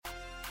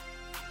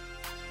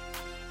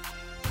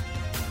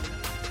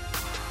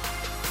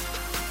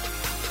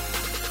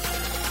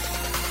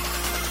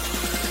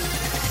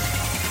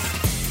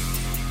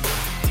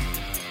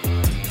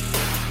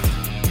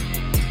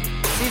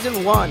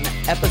Season 1,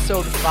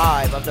 Episode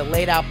 5 of the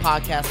Lade Out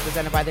podcast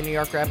presented by the New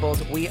York Red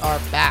Bulls. We are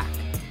back.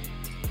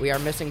 We are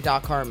missing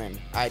Doc Harmon.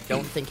 I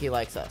don't think he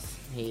likes us.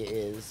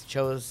 He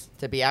chose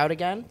to be out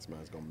again. This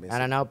man's gonna miss I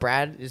don't know.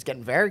 Brad is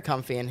getting very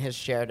comfy in his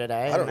chair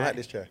today. I don't like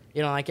this chair.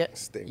 You don't like it?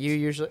 Stinks. You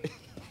usually...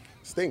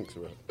 Stinks,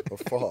 bro. A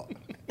fart.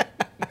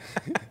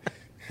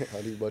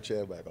 I need my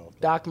chair back off.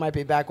 Doc might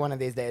be back one of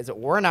these days.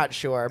 We're not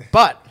sure,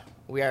 but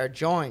we are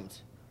joined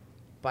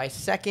by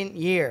second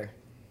year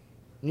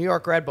New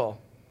York Red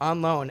Bull on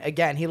loan.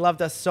 Again, he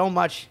loved us so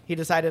much, he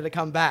decided to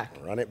come back.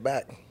 Run it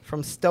back.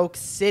 From Stoke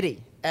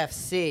City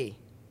FC,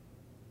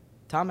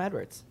 Tom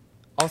Edwards,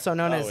 also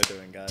known as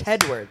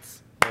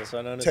Tedwards.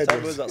 Also known as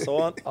Tedwards, that's the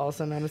one.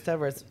 Also known as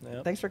Tedwards.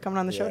 Yep. Thanks for coming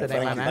on the show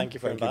today, my man. Thank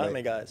you for inviting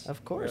me, guys.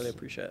 Of course. Really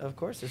appreciate it. Of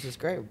course, this is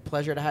great.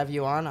 Pleasure to have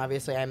you on.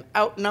 Obviously, I'm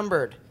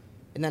outnumbered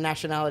in the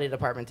nationality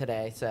department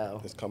today,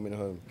 so. It's coming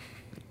home.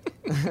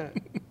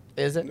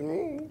 Is it?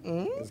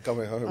 It's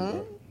coming home,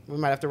 bro. We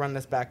might have to run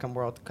this back come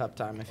World Cup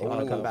time if you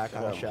want to come back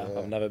on the show.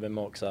 I've never been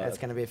more excited. It's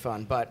going to be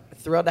fun. But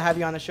thrilled to have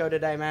you on the show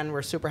today, man.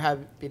 We're super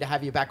happy to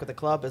have you back with the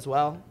club as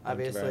well.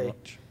 Obviously, Thank you very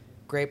much.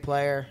 Great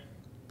player.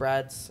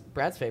 Brad's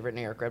favorite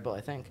New York Red Bull,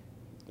 I think.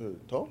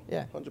 Tom?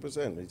 Yeah.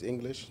 100%. He's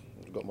English.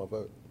 He's got my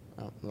vote.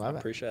 Oh, love it.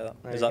 Appreciate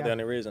that. There Is you that go. the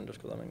only reason?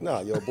 Just because I'm English? Nah,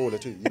 you're a baller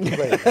too. You can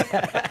play.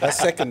 That's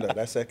second though.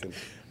 That's second.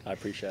 I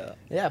appreciate that.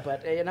 Yeah,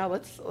 but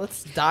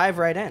let's dive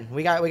right in.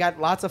 We got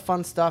lots of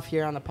fun stuff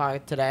here on the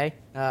pod today.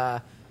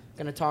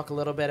 Going to talk a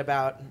little bit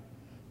about.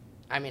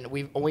 I mean,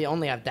 we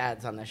only have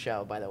dads on the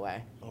show, by the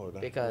way,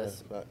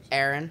 because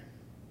Aaron,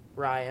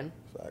 Ryan,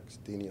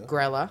 Dina,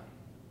 Grella,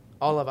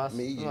 all of us,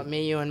 me,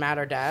 you, and Matt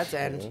are dads,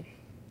 and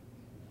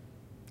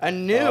a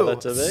new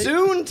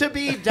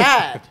soon-to-be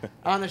dad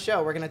on the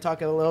show. We're going to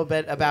talk a little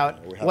bit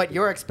about what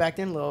you're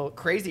expecting. A little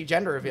crazy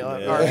gender reveal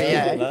at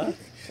RBA.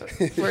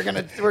 We're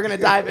gonna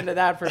dive into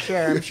that for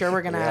sure. I'm sure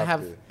we're gonna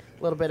have a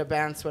little bit of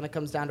bounce when it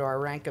comes down to our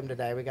rankum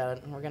today. We're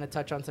gonna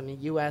touch on some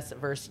U.S.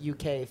 versus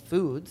UK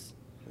foods.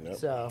 Yep.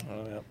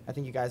 So I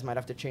think you guys might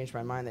have to change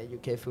my mind that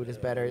UK food is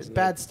better. It's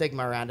bad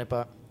stigma around it,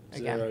 but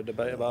again, zero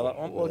debate about that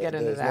one. We'll get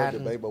into that. No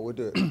debate, but we'll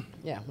do it.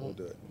 Yeah, we'll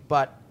do it.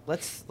 But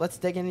let's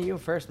dig into you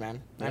first,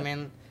 man. Yeah. I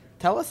mean,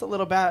 tell us a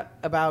little bit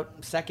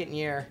about second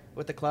year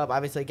with the club.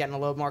 Obviously, getting a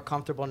little more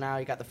comfortable now.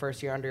 You got the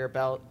first year under your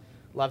belt.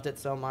 Loved it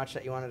so much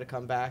that you wanted to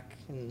come back.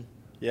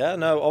 Yeah,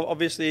 no,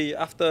 obviously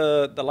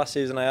after the last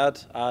season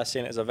I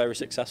seen it as a very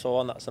successful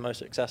one. That's the most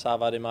success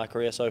I've had in my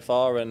career so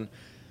far. And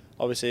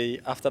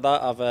obviously after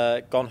that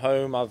I've gone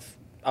home. I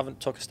haven't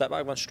took a step back.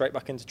 I went straight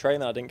back into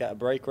training. I didn't get a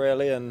break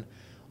really. And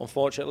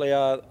unfortunately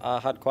I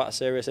had quite a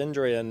serious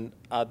injury. And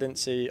I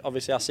seen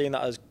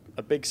that as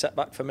a big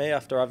setback for me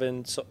after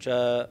having such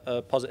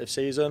a positive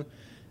season.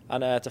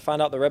 And to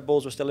find out the Red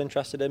Bulls were still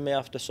interested in me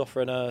after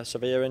suffering a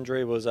severe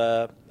injury was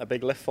a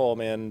big lift for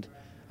me, and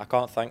I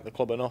can't thank the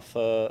club enough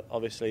for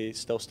obviously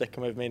still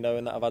sticking with me,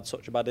 knowing that I've had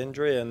such a bad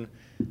injury, and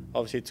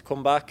obviously to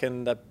come back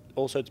and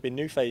also to be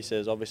new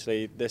faces.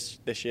 Obviously this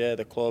year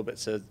the club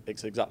it's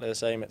exactly the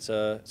same. It's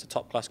a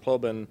top class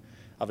club, and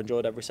I've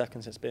enjoyed every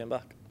second since being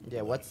back.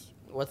 Yeah,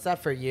 what's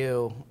that for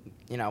you?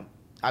 You know,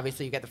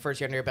 obviously you get the first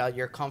year under your belt.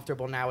 You're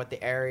comfortable now with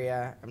the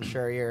area. I'm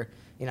sure you're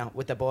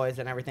with the boys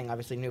and everything.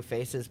 Obviously new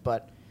faces,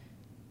 but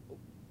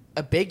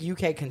a big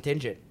UK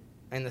contingent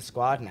in the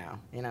squad now.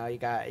 You know, you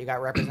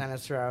got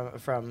representatives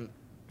from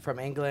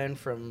England,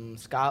 from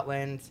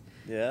Scotland.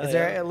 Yeah. Is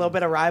there a little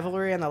bit of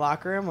rivalry in the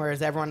locker room, or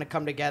is everyone to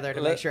come together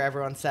to make sure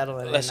everyone's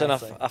settling? Listen,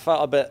 I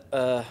felt a bit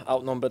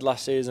outnumbered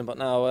last season, but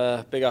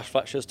now Big Ash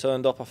Fletcher's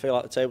turned up. I feel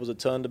like the tables have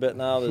turned a bit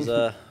now.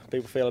 There's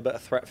people feel a bit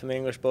of threat from the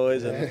English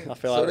boys, and I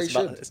feel like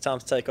it's time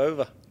to take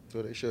over.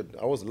 So they should.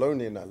 I was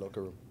lonely in that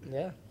locker room.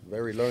 Yeah.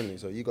 Very lonely.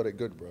 So you got it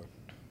good, bro.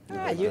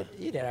 You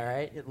did all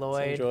right,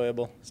 Lloyd. It's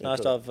enjoyable. It's nice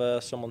to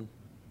have someone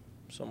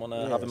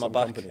having my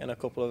back in a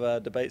couple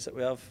of debates that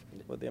we have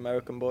with the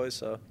American boys.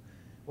 So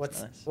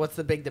what's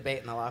the big debate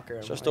in the locker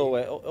room? Just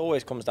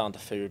always comes down to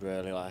food,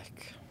 really.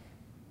 Like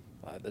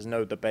there's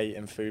no debate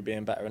in food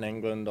being better in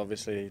England.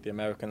 Obviously, the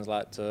Americans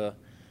like to.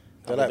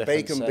 They like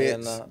bacon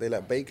bits. They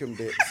like bacon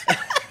bits.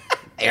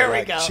 Here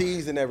we go.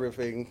 Cheese and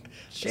everything.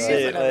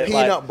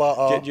 Peanut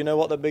butter. Do you know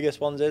what the biggest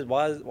ones is?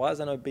 Why is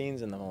there no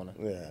beans in the morning?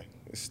 Yeah.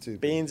 It's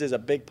stupid. Beans is a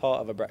big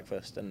part of a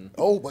breakfast, and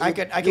but I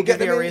could give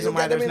you a reason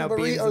why there's no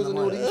beans in the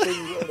morning.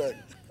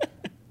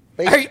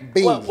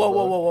 Beans.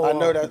 Whoa. I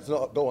know that's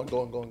not. Go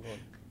on.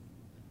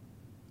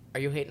 Are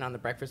you hating on the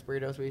breakfast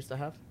burritos we used to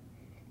have?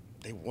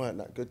 They weren't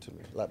that good to me.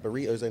 Like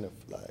burritos ain't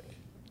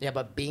Yeah,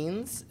 but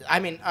beans.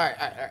 I mean, all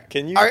right.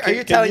 Can you? Are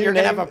you telling you're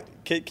gonna have a?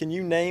 Can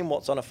you name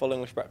what's on a full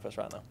English breakfast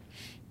right now?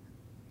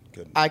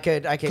 I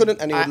could.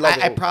 Couldn't, and he would love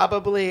it.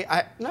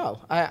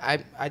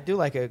 I do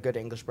like a good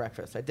English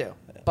breakfast. I do,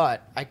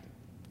 but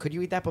could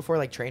you eat that before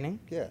like training?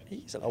 Yeah.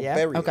 Yeah.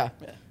 Okay.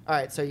 Yeah. All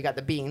right. So you got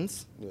the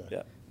beans.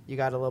 Yeah. You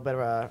got a little bit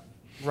of a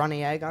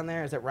runny egg on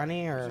there. Is it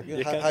runny or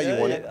how you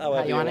want it?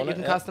 How you want it? You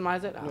can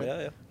customize it.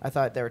 Yeah. I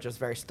thought they were just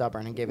very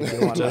stubborn and giving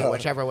you one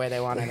whichever way they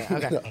wanted it.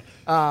 Okay.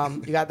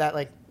 You got that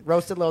like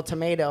roasted little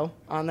tomato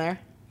on there.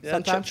 Yeah,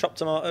 sometimes? chopped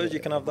tomatoes, you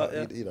can have that,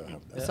 yeah. You don't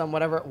have that. Yeah. Some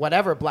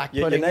whatever black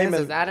pudding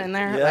is that in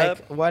there? Yeah.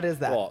 Like, what is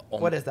that?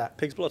 What is that?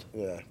 Pig's blood.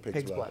 Yeah,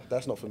 Pig's blood.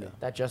 That's not for me.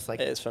 That just like...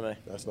 It is for me.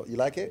 That's not... You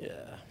like it?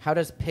 Yeah. How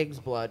does pig's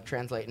blood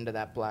translate into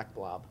that black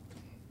blob?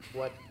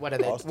 What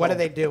do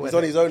they do with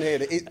it? He's on it?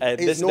 his own here.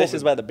 This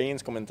is where the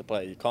beans come into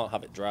play. You can't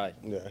have it dry.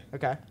 Yeah.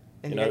 Okay.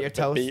 And you get your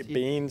toast.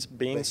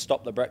 Beans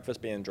stop the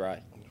breakfast being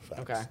dry.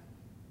 Facts. Okay.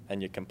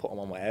 And you can put them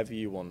on whatever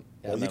you want.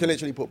 Yeah, you can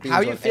literally put beans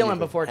How on are you feeling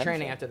anything. before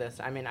training after this?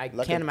 I mean, I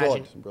like can't a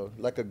imagine. God, bro.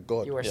 Like a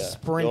god. You are You're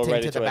sprinting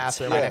ready to the to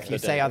bathroom, attack and if you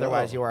the say day.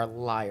 otherwise, you are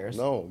liars.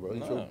 No, bro. You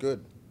feel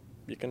good.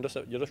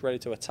 You're just ready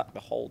to attack the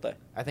whole day.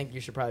 I think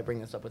you should probably bring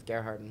this up with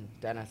Gerhard and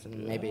Dennis,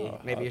 and maybe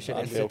you should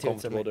I feel institute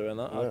comfortable some. doing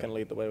that. Yeah. I can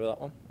lead the way with that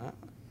one.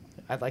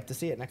 I'd like to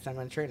see it next time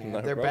I'm training.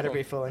 No There better problem.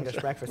 be full English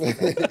breakfast.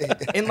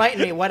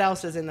 Enlighten me. What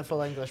else is in the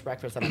full English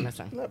breakfast that I'm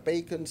missing? Like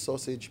bacon,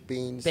 sausage,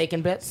 beans.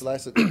 Bacon bits?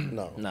 Slice it.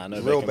 No. No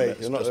Real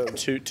bacon. bacon.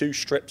 Just two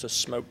strips of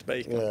smoked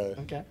bacon.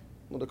 Yeah. Okay.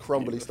 All the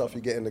crumbly stuff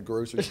you get in the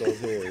grocery stores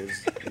here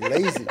is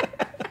lazy.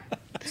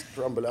 Just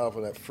crumble it up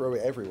and throw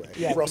it everywhere.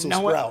 Yeah, Brussels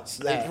no one- sprouts.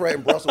 They throw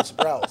in Brussels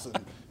sprouts and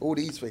all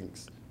these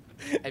things.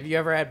 Have you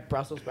ever had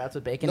Brussels sprouts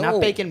with bacon? No.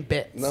 Not bacon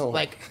bits. No.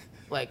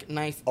 Like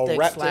nice Oh, thick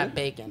wrapped slab in?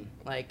 bacon.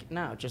 Like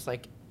no, just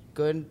like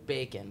good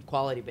bacon,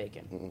 quality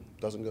bacon.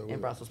 Doesn't go In with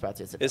it. Brussels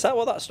sprouts, yes. Is that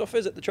what that stuff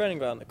is at the training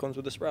ground that comes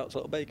with the sprouts,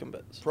 little bacon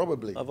bits?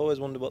 Probably. I've always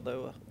wondered what they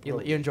were.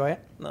 You enjoy it?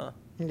 No.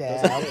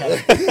 Yeah.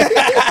 Okay.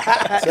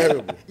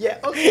 Terrible. Yeah.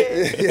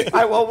 Okay. All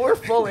right. Well, we're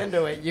full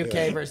into it,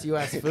 UK versus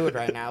US food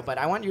right now, but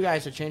I want you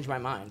guys to change my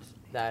mind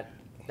that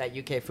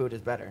UK food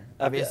is better.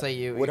 Obviously,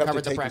 you Would have to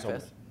covered the take you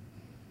breakfast.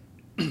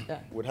 Yeah.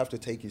 Would have to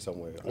take you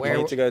somewhere. Where- We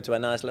need to go to a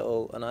nice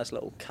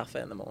little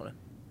cafe in the morning.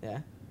 Yeah.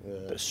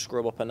 Yeah. Just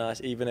scrub up a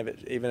nice, even if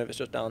it's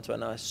just down to a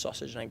nice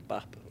sausage and egg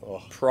bap. Oh,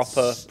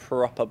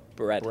 Proper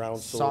bread. brown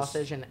sauce.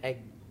 Sausage and egg.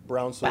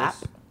 Brown Bap.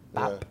 sauce.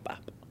 Bap.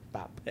 Bap.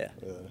 Bap. Yeah.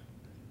 Yeah.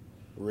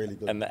 Really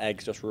good. And the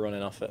eggs just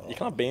running off it. You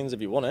can have beans if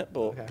you want it,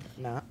 but Okay.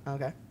 No.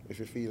 Okay. If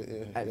you feel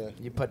it, yeah.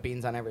 You put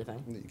beans on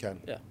everything. You can.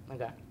 yeah.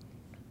 Okay.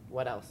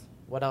 What else?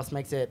 What else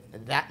makes it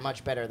that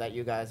much better that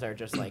you guys are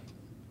just like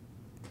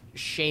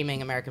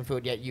shaming American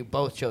food, yet you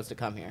both chose to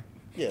come here?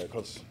 Yeah,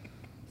 because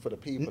for the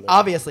people.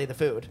 Obviously, the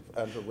food.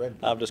 And the Red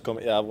Bull. I've just come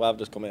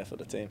here for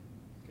the team.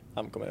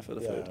 I'm coming here for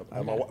the food.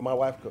 And my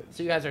wife cooks.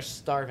 So you guys are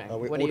starving. All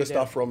What do you the do?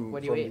 stuff from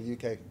What do you eat?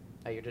 the UK.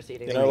 Oh, you're just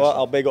eating. You know what?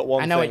 I'll big up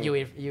one I know thing. what you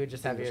eat. You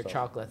just have English your stuff.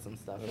 chocolates and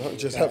stuff. I don't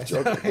just have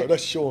chocolate. No,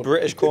 that's Sean.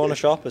 British Corner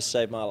Shop has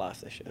saved my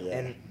life this year.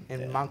 Yeah.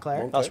 In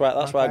Montclair. That's where I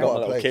got my What a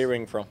little place. key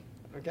ring from.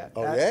 Okay.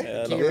 Oh, That- yeah?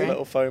 Yeah, key little, ring?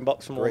 little phone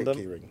box from Great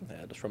London. key ring.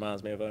 Yeah, just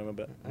reminds me of home a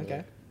bit.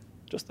 Okay.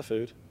 Just the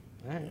food.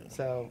 All right.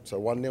 So So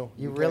 1-0.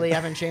 you UK. really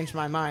haven't changed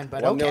my mind,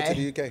 but 1-0 okay.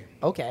 to the UK.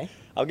 Okay.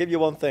 I'll give you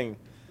one thing.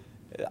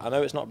 I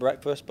know it's not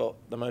breakfast, but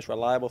the most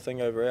reliable thing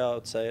over here, I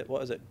would say,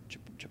 what is it?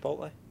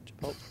 Chipotle?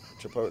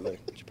 Chipotle.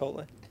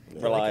 Chipotle?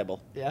 Yeah. Reliable.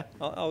 Yeah.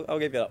 I'll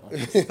give you that one.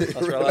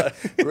 That's reliable.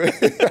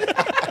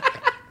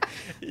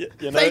 You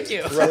know, Thank you.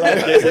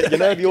 You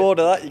know, if you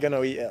order that, you're going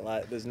to eat it.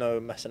 Like, there's no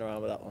messing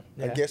around with that one.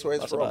 Yeah. And guess where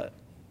it's That's from? about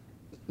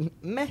it.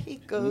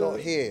 Mexico. Not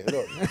here.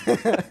 Look.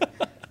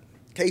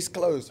 Case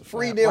closed.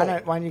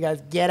 3-0. Why don't you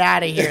guys get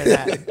out of here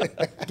then?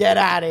 Get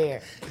out of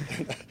here.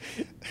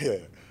 Yeah.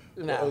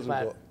 No, What else we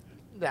but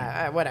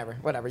got?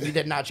 whatever. You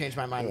did not change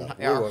my mind.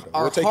 Yeah,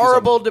 Our we'll take you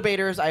horrible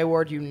debaters, I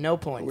award you no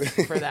points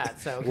for that.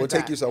 So We'll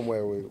take congrats. you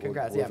somewhere. We'll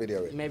Congrats. we'll Yeah,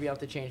 video it. maybe I'll have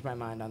to change my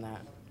mind on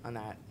that.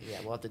 Yeah,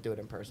 we'll have to do it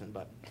in person.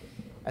 But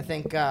I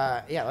think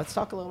let's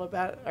talk a little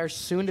about our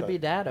soon-to-be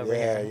dad over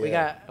Yeah, here.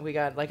 yeah. We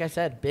got like I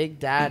said, big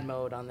dad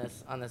mode on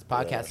this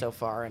podcast Yeah. so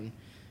far, and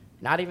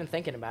not even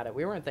thinking about it.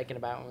 We weren't thinking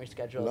about it when we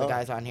scheduled the No,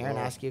 guys on here and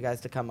no. asked you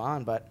guys to come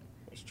on, but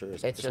It's true.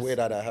 it's It's just weird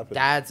how that happened.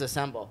 dads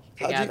assemble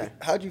together.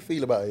 How do you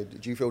feel about it?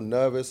 Did you feel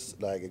nervous,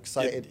 like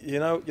excited? You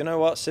know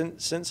what?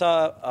 Since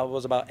I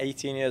was about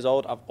 18 years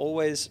old, I've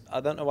always, I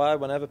don't know why,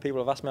 whenever people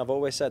have asked me, I've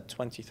always said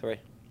 23.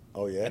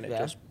 Oh yeah. And it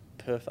just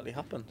perfectly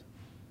happened.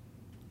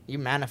 You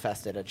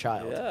manifested a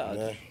child.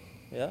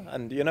 Yeah.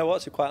 And you know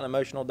what? It's quite an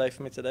emotional day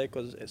for me today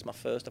because it's my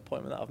first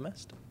appointment that I've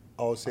missed.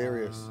 Oh,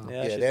 serious. Yeah,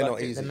 Yeah, she's they're back not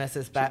in- easy. The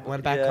missus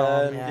went back yeah,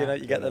 home. and, Yeah. you know,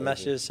 you get the Yeah,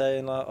 messages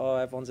saying like, "Oh,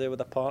 everyone's here with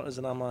their partners,"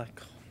 and I'm like,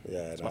 Yeah,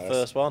 It's no, my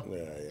that's- first one. Yeah.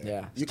 Yeah.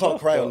 You It's can't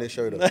tough, cry but- on this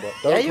show, though. But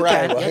don't Yeah, you cry,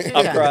 can. right? Yes, you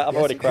I've can. cried. I've Yes,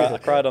 already you cried. can. I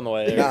cried on the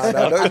way here.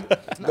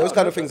 Those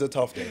kind of things are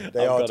tough, though.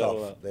 They I've are got it all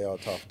tough. out. They are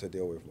tough to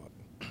deal with, man.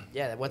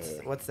 Yeah,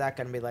 what's that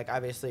going to be like?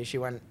 Obviously, she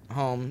went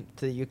home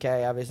to the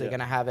UK. Obviously, Yeah. going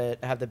to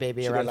have the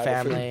baby She around didn't like the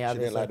family. food. She didn't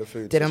Obviously, like the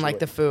food, so Didn't she like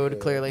the went- food. yeah.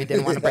 Clearly,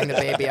 didn't want to bring the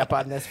baby up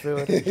on this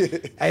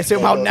food. I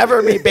assume I'll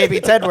never meet baby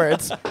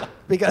Tedwards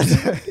because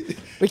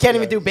we can't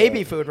even do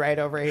baby food right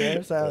over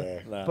here. So, Yeah.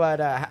 No.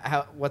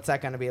 but what's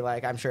that going to be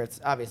like? I'm sure it's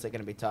obviously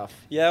going to be tough.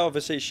 Yeah,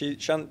 obviously she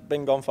hasn't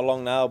been gone for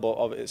long now,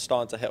 but it's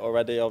starting to hit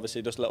already.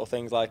 Obviously, just little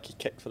things like he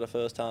kicked for the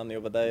first time the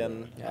other day,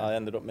 and Yeah. I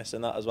ended up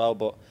missing that as well.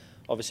 But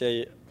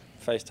obviously,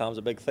 FaceTime's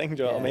a big thing.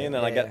 Do you know what I Yeah, mean?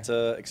 And I yeah. get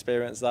to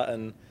experience that,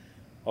 and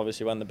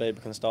obviously when the baby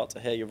can start to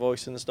hear your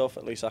voice and stuff,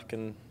 at least I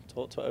can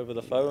talk to it over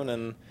the phone.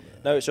 And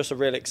no, it's just a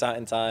really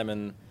exciting time,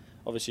 and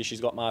obviously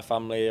she's got my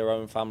family, her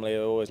own family,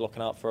 always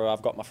looking out for her.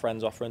 I've got my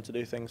friends offering to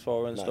do things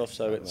for her and stuff.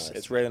 So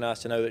it's really nice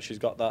to know that she's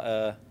got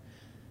that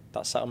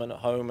that settlement at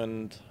home,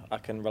 and I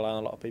can rely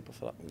on a lot of people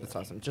for that. That's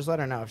awesome. Just let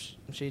her know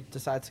if she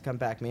decides to come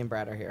back. Me and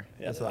Brad are here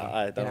as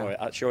well. Don't worry.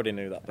 She already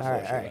knew that before. All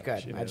right,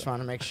 good. I just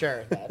want to make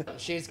sure that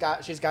she's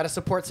got a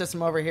support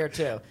system over here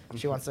too.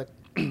 She wants to,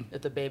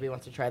 if the baby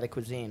wants to try the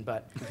cuisine,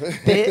 but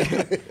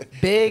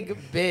big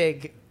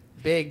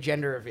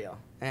gender reveal,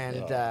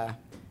 and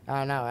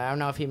I don't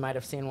know if he might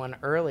have seen one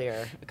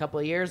earlier, a couple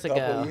of years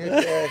ago.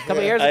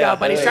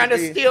 But he's trying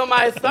to steal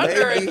my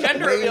thunder and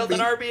gender reveals in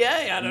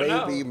RBA. I don't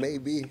know.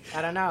 Maybe.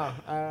 I don't know.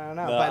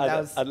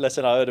 No,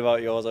 listen, I heard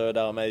about yours. I heard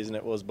how amazing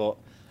it was, but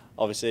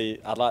obviously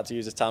I'd like to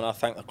use this time. I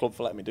thank the club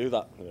for letting me do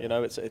that. Yeah. You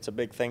know, it's a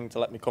big thing to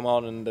let me come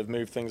on, and they've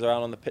moved things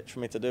around on the pitch for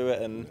me to do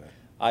it, and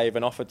I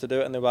even offered to do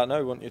it, and they were like, no,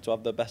 we want you to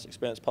have the best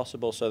experience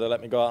possible. So they let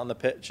me go out on the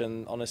pitch,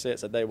 and honestly,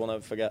 it's a day we'll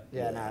never forget.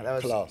 Yeah, no,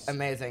 that was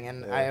amazing.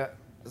 And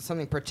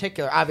something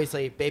particular,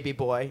 obviously, baby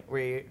boy,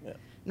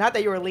 not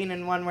that you were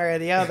leaning one way or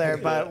the other,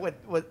 but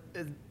with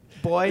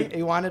boy,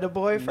 you wanted a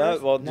boy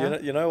first? No,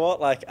 well, you know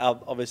what? Like,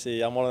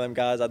 obviously, I'm one of them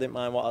guys, I didn't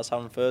mind what I was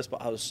having first,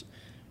 but I was,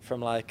 from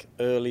like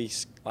early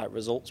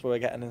results we were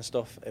getting and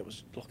stuff, it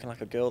was looking like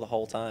a girl the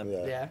whole time.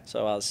 Yeah.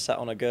 So I was set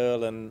on a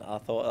girl, and I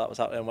thought that was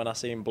happening. When I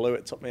seen blue,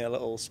 it took me a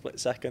little split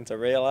second to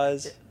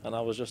realise, and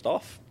I was just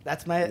off.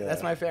 That's my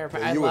favorite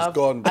part.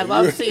 Yeah, I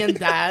love seeing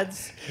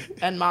dads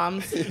and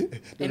moms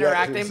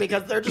interacting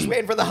because they're just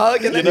waiting for the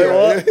hug, and then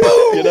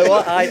you know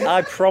what?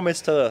 I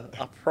promised her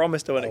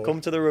when it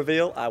come to the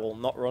reveal, I will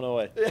not run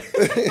away.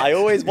 I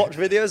always watch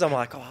videos. I'm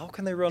like, oh, how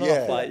can they run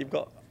off? Like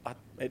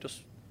it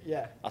just.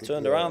 Yeah. I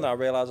turned around and I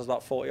realised I was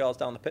about 40 yards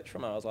down the pitch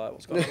from her. I was like,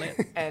 what's going on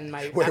here? And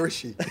where is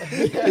she?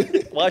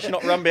 Why is she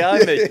not run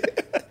behind me?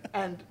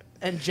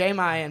 And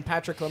J-My and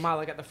Patrick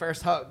Lamala got the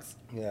first hugs.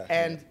 Yeah.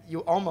 And you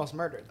almost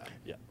murdered them.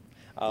 Yeah.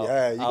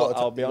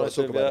 I'll be honest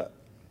with you.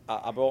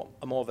 I brought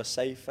a more of a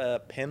safe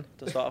pin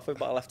to start off with,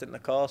 but I left it in the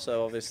car.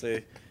 So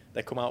obviously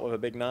they come out with a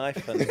big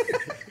knife, and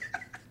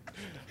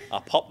I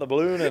popped the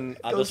balloon, and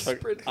I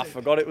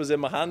forgot it was in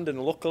my hand. And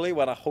luckily,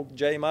 when I hugged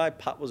J-My,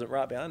 Pat wasn't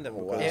right behind him.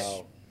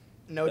 Wow.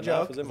 No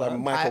joke. Like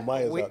Michael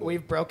Myers.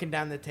 We've broken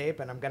down the tape,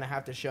 and I'm going to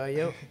have to show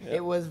you. Yeah.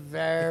 It was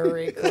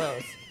very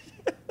close.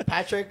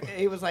 Patrick,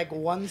 he was like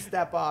one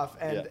step off,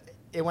 and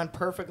it went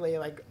perfectly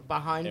like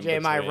behind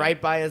J-My,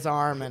 right by his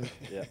arm. And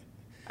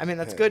I mean,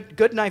 that's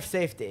good knife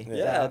safety.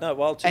 Yeah, no,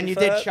 well, you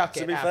did chuck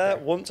it. To be fair,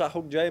 once I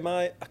hugged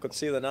J-My, I could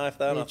see the knife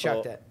there, and I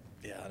chucked thought, it.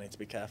 yeah, I need to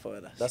be careful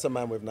with this. That's a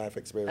man with knife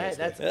experience.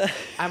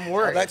 I'm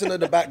worried. I'd like to know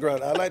the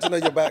background. I'd like to know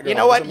your background. You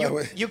know what?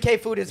 UK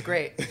food is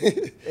great.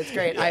 It's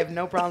great. I have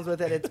no problems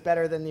with it. It's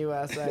better than the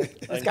US.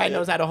 This guy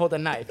knows how to hold a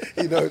knife.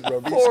 He knows,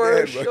 bro.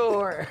 For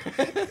sure.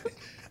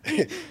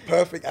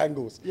 Perfect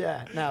angles.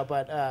 Yeah, no,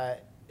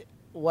 but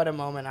what a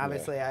moment.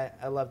 Obviously,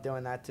 I love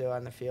doing that too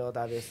on the field.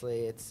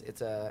 Obviously,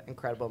 it's an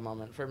incredible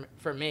moment.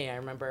 For me, I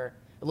remember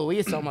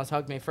Luis almost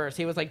hugged me first.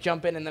 He was like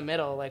jumping in the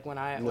middle like when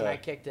I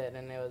kicked it,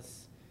 and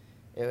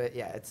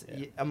it's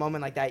a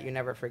moment like that you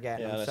never forget.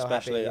 Yeah, I'm so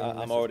especially happy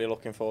I'm already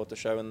looking forward to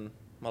showing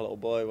my little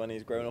boy when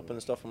he's grown up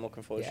and stuff. I'm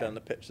looking forward to showing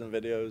the pictures and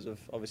videos of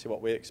obviously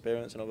what we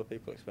experience and other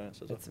people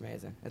experience as well. It's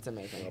amazing. It's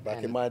amazing. Well,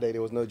 back in my day,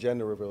 there was no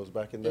gender reveals.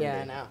 Back in the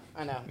day.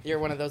 I know. You're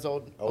one of those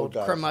old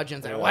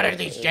curmudgeons. Yeah. What are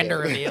these gender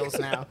reveals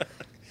now?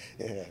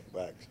 Yeah,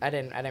 back. I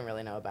didn't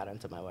really know about it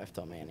until my wife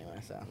told me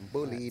anyway. So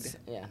bullied.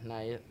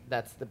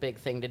 That's the big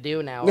thing to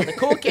do now. All the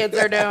cool kids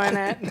are doing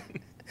it.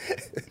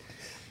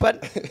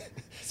 But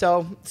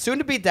so soon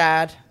to be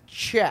dad.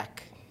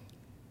 Check.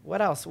 What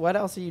else? What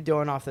else are you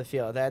doing off the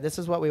field? This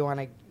is what we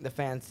want the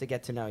fans to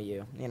get to know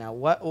you. You know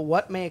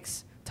what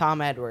makes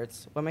Tom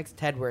Edwards? What makes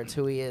Tedwards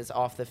who he is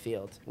off the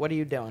field? What are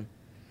you doing?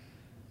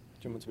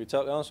 Do you want me to be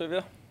totally honest with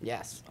you?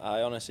 Yes.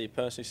 I honestly,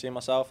 personally see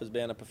myself as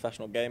being a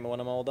professional gamer when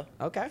I'm older.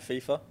 Okay.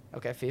 FIFA.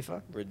 Okay,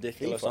 FIFA.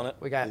 Ridiculous on it.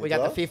 We got the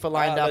FIFA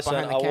lined up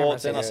behind the camera. I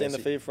walked in, I seen the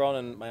FIFA on,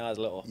 and my eyes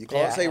lit up. You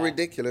can't say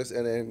ridiculous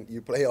and then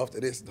you play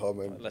after this, Tom.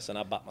 Listen,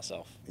 I back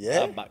myself.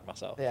 Yeah? I back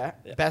myself. Yeah.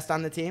 Best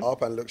on the team?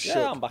 Up and look shook.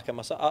 Yeah, I'm backing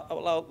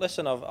myself.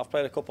 Listen, I've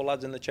played a couple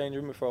lads in the change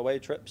room before away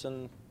trips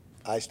and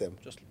iced them.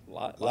 Just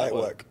light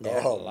work. Yeah.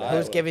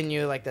 Who's giving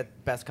you like the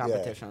best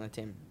competition on the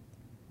team?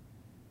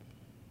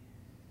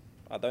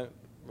 I don't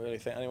really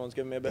think anyone's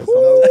giving me a bit of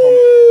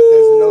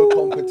there's no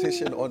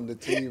competition on the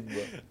team,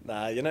 bro.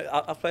 Nah, you know,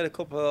 I've played a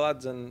couple of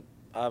lads and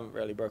I haven't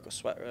really broke a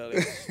sweat, really.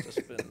 It's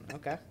just been...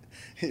 Okay.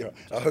 Yeah,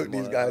 I hope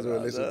these guys will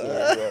listen to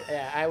it, bro.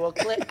 Yeah, I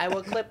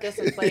will clip this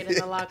and play it in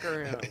the locker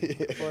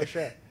room, for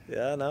sure.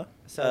 Yeah, no.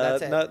 So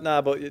that's it.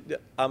 No, but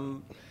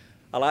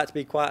I like to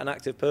be quite an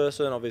active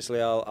person.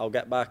 Obviously, I'll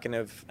get back, and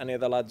if any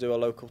of the lads who are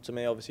local to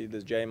me, obviously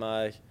there's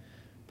J-My,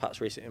 Pat's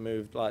recently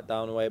moved like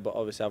down the way, but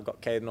obviously I've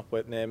got Caden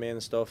up near me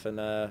and stuff, and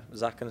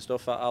Zach and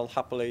stuff. I'll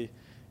happily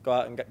go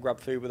out and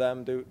grab food with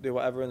them, do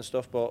whatever and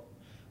stuff. But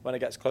when it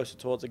gets closer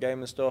towards the game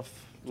and stuff,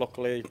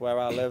 luckily where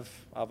I live,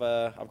 I've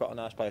got a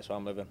nice place where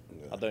I'm living.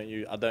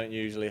 Yeah. I don't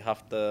usually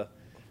have to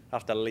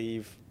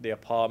leave the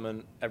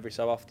apartment every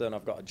so often.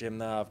 I've got a gym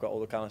there. I've got all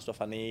the kind of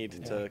stuff I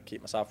need to keep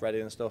myself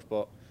ready and stuff.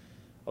 But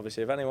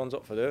obviously, if anyone's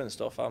up for doing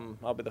stuff,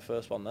 I'll be the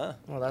first one there.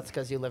 Well, that's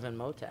because you live in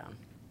Motown.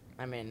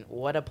 I mean,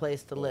 what a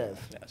place to live.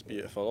 Yeah, it's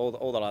beautiful.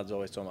 All the lads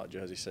always talk about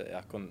Jersey City.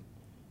 I couldn't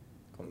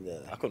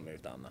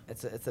move down there.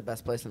 It's the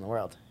best place in the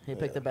world. He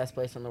picked the best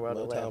place in the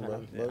world Motown,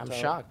 to live. I'm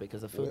shocked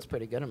because the food's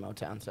pretty good in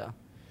Motown. So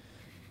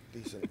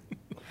Decent.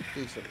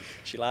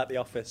 She liked The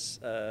Office.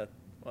 What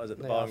was it?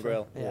 The Bar and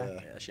Grill.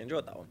 Yeah, she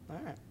enjoyed that one. all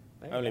right.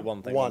 Only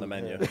one thing on the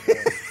menu.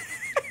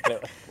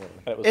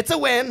 It's a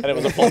win. And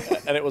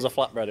it was a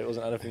flatbread. It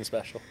wasn't anything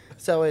special.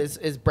 So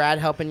is Brad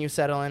helping you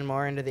settle in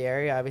more into the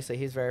area? Obviously,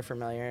 he's very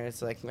familiar.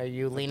 It's like, are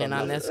you leaning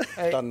on this?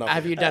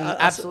 Have you done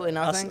absolutely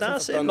nothing? I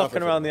see him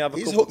knocking around the other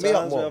He's couple hooked me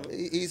up times. more.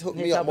 He's hooked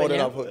me up more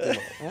than I've hooked him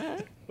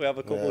up. We have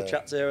a couple of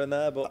chats here and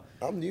there, but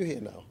I'm new here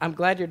now. I'm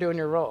glad you're doing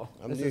your role.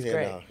 I'm this new is here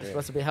great. now. You're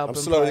supposed to be helping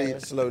I'm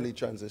players. slowly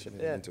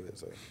transitioning into it.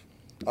 So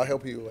I'll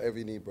help you whatever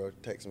you need, bro.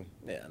 Text me.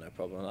 yeah, no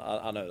problem.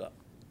 I know that.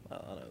 I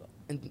know that.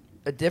 And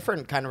a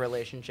different kind of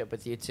relationship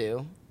with you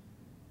two,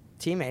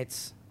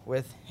 teammates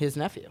with his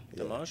nephew,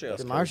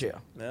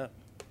 DiMaggio. Yeah.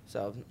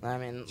 So I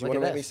mean, Do you want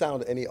to make me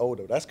sound any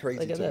older? That's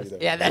crazy to me. Though.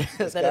 Yeah,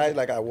 this guy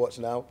like I watch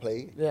now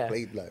played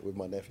like with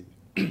my nephew.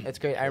 It's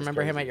great. I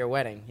remember him at your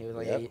wedding. He was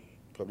like,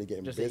 probably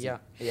getting just busy.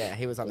 Yeah,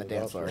 he was on the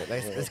dance floor.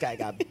 This guy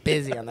got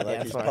busy on the like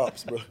dance floor.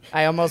 Pops, bro.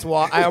 I almost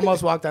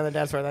walked on the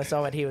dance floor and I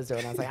saw what he was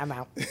doing. I was like, I'm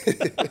out.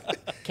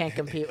 Can't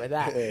compete with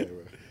that. Yeah, bro.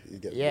 You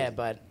get busy.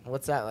 But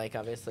what's that like?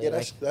 Obviously,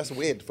 yeah, that's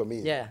weird for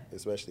me. Yeah,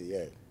 especially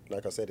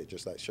like I said, it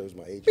just like shows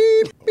my age.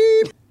 Beep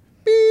beep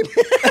beep.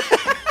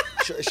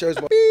 It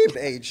shows my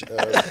age.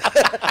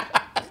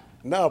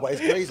 No, but it's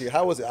crazy.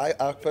 How was it?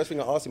 I first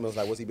thing I asked him was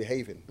like, was he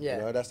behaving? Yeah,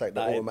 you know, that's like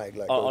the automatic.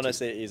 Like,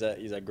 honestly, he's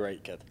a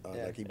great kid.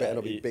 Like he better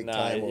not be big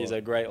time. He's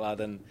a great lad,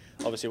 and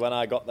obviously when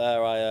I got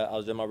there, I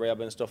was doing my rehab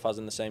and stuff. I was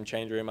in the same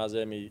change room as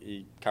him.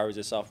 He carries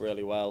himself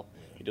really well.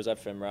 He does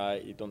everything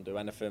right. He don't do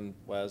anything,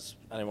 whereas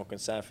anyone can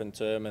say anything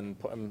to him and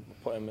put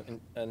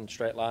him in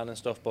straight line and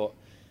stuff. But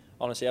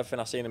honestly, everything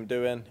I've seen him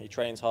doing, he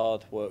trains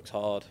hard, works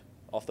hard,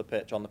 off the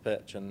pitch, on the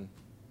pitch, and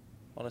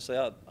honestly,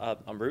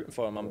 I'm rooting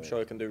for him. I'm sure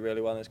he can do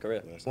really well in his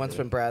career. Once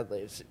when Brad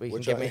leaves, you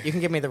can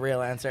give me the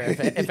real answer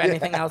if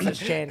anything else has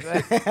changed.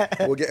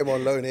 We'll get him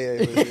on loan here.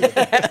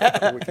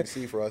 We can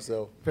see for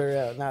ourselves. For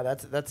real. No,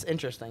 that's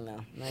interesting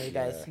though. Now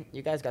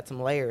you guys got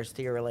some layers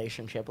to your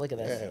relationship. Look at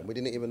this. Yeah, we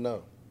didn't even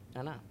know.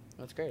 I know.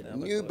 That's great. Yeah,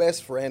 new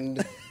best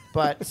friend.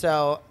 But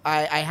so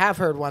I have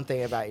heard one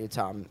thing about you,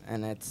 Tom,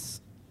 and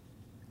it's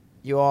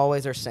you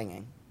always are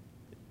singing.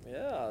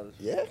 Yeah.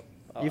 Yeah.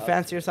 You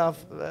fancy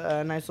yourself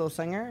a nice little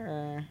singer?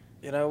 Or?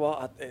 You know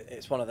what?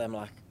 It's one of them,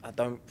 like, I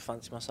don't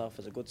fancy myself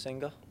as a good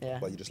singer. Yeah.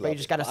 But you just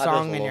got a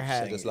song in your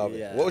head. Just love it.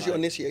 Yeah, what was your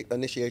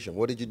initiation?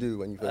 What did you do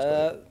when you first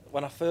got here?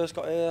 When I first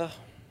got here,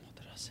 what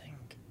did I sing?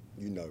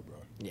 You know, bro.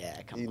 Yeah,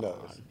 come he on.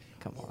 knows.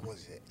 Come on. What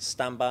was it?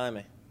 Stand By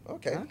Me.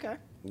 Okay. Okay.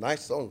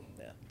 Nice song.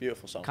 Yeah,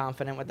 beautiful song.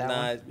 Confident with that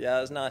one?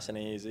 Yeah, it's nice and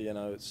easy, you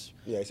know. It's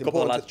a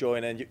couple of lads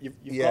joining.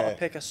 You've got to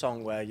pick a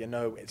song where you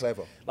know it's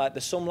clever. Like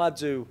there's some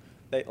lads who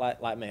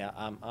like me.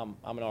 I'm an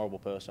horrible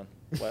person.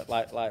 Where,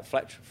 like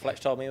Fletch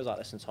told me, he was like,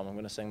 "Listen, Tom, I'm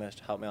going to sing this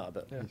to help me out a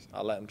bit." Yeah.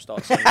 I let him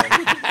start singing.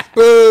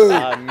 Boom.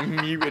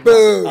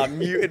 I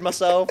muted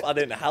myself. I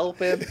didn't help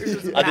him.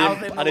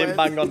 I didn't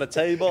bang on the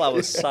table. I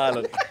was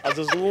silent. I was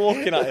just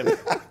looking at him,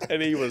 and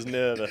he was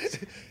nervous.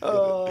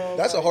 Oh,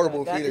 that's a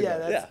horrible feeling.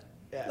 Yeah.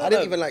 I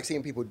didn't even like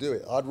seeing people do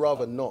it. I'd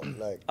rather not.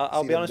 Like,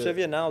 I'll be honest with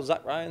you. Now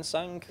Zach Ryan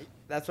sang.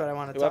 That's what I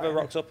want to. Whoever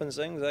rocks up and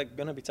sings, they're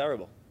going to be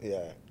terrible.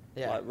 Yeah.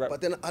 Yeah,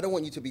 but then I don't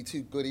want you to be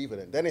too good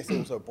either. Then it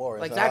seems so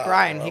boring. Like Zach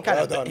Ryan, he kind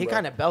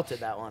of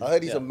belted that one. I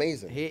heard he's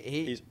amazing.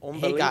 He's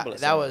unbelievable.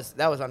 That was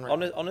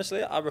unreal.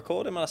 Honestly, I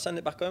record him and I send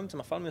it back home to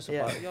my family and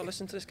stuff like, yo,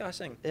 listen to this guy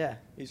sing. Yeah,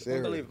 he's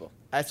unbelievable.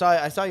 I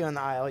saw you on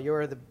the aisle. You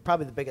were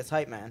probably the biggest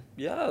hype man.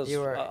 Yeah, He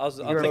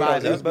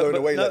was blown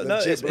away.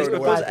 It's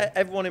because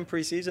everyone in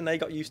pre-season, they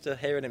got used to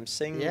hearing him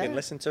sing and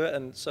listen to it,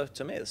 and so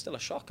to me, it's still a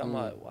shock. I'm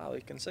like, wow,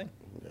 he can sing.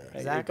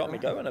 He got me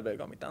going a bit,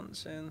 got me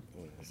dancing.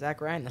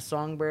 Zach Ryan, the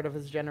songbird of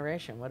his generation.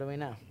 What do we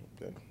know?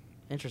 Okay.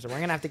 Interesting. We're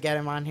gonna have to get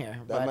him on here.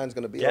 That man's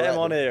gonna be. Get him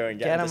on here and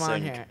get him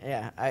on here.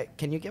 Yeah.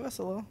 Can you give us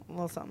a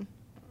little something?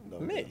 No,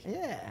 me?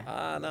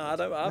 Yeah. No, I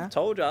don't. I've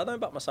told you, I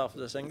don't back myself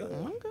as a singer.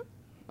 Okay.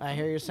 I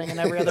hear you singing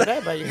every other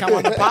day, but you come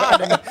on the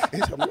pod.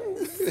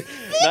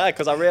 No,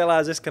 because I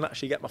realise this can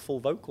actually get my full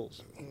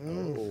vocals.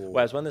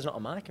 Whereas when there's not a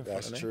mic in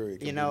front of me. That's true.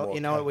 You know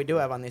what we do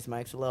have on these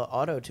mics? A little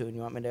auto-tune.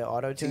 You want me to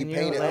auto-tune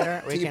you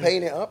later?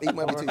 T-Pain it up. He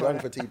might be too young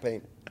for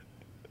T-Pain.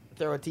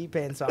 Throw a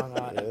T-Pain song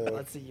on.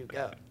 Let's see you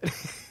go.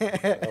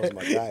 That was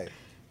my guy.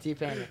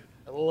 T-Pain,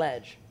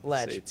 ledge.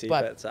 See,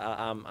 T-Pain,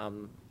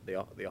 I'm the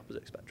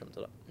opposite spectrum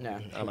to that. No.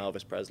 I'm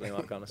Elvis Presley and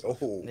that kind of stuff.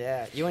 Oh.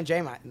 Yeah, you and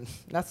J Maya.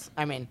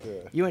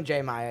 You and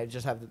J Maya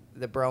just have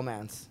the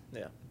bromance.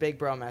 Yeah. Big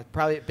bromance.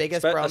 Probably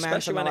biggest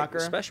bromance in the locker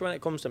room. Especially when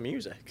it comes to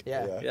music.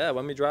 Yeah.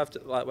 When we drive to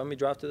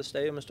the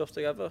stadium and stuff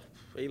together,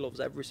 he loves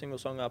every single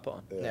song I put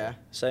on. Yeah.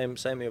 Same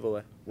the other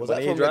way. Was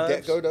that from the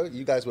get-go though?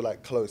 You guys were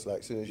like close,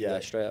 like soon as you. Yeah,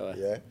 straight away.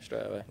 Yeah.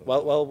 Straight away.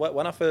 Well,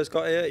 when I first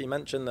got here, he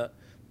mentioned that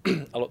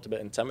I looked a bit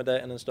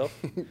intimidating and stuff.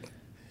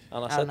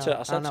 And I said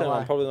to him,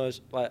 I'm probably the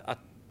most, like,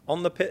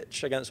 on the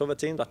pitch against other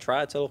teams, I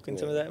try to look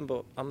intimidating,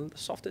 but I'm the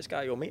softest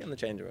guy you'll meet in the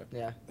changing room.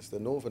 Yeah. It's the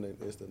northern.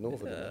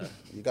 Yeah.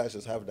 You guys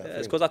just have that. Yeah,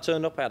 it's because I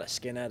turned up, I had a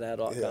skinhead head,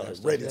 all that kind of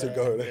stuff. Ready to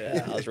go.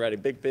 Yeah, I was ready.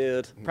 Big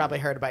beard. Probably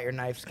heard about your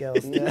knife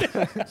skills.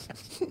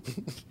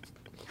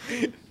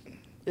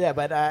 Yeah,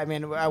 but I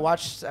mean, I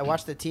watched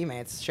the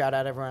teammates. Shout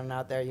out everyone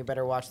out there. You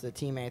better watch the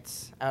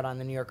teammates out on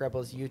the New York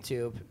Rebels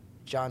YouTube.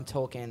 John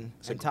Tolkien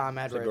and Tom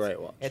Edwards. It's a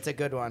great watch. It's a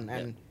good one,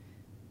 and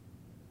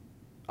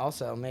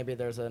also maybe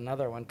there's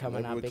another one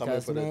coming up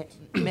because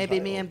maybe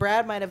me and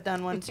Brad might have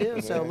done one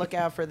too. So look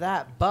out for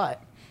that.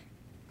 But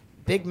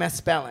big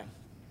misspelling,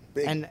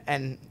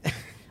 and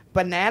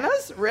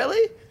bananas,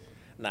 really?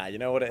 Nah, you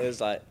know what it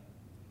is like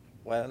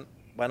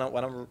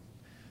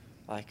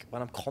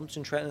when I'm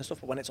concentrating and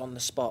stuff, but when it's on the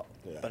spot,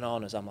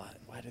 bananas, I'm like,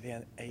 where do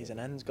the A's and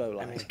N's go?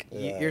 Like, I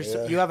mean,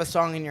 you have a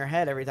song in your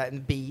head every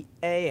time.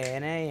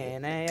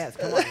 B-A-N-A-N-A-S.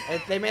 Come on.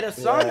 They made a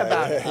song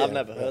about it. I've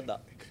never heard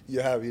that. You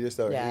have. You just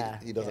don't.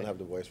 He doesn't have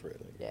the voice for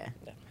it. Yeah.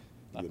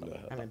 I've never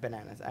heard I mean,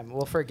 bananas.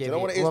 We'll forgive you. You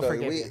know what it is, we'll though?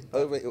 forgive you.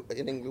 Over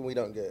in England, we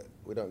don't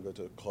go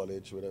to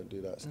college. We don't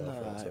do that stuff. No,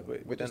 so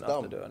we don't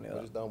have to do any of that.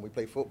 We're just dumb. We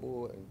play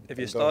football. And if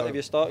you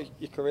start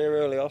your career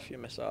early off, you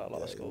miss out a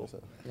lot of school.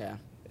 Yeah.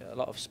 Yeah, a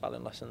lot of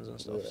spelling lessons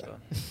and stuff. So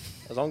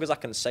as long as I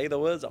can say the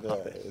words, I'm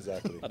happy.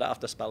 Exactly. I don't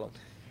have to spell them.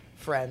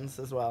 Friends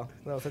as well.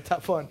 That was a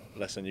tough one.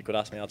 Listen, you could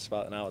ask me how to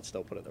spell it now, I'd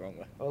still put it the wrong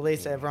way. Well, at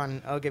least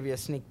everyone, I'll give you a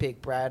sneak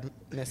peek. Brad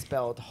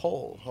misspelled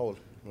whole. Whole.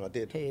 Well, I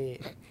did.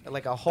 He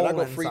like a hole. And I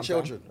got in 3 something.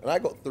 children. And I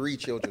got 3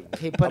 children.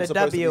 He put I'm a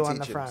W on teaching,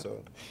 the front.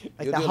 So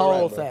like the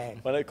whole thing.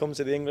 When it comes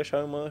to the English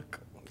homework,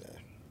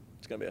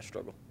 it's going to be a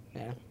struggle.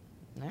 Yeah.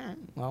 All right.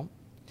 Well,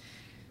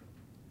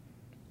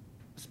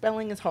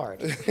 spelling is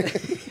hard.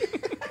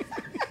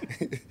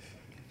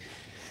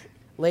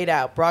 Lade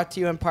Out, brought to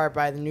you in part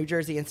by the New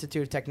Jersey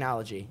Institute of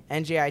Technology.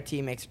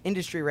 NJIT makes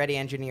industry-ready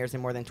engineers in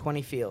more than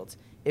 20 fields.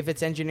 If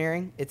it's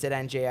engineering, it's at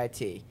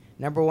NJIT.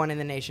 #1 in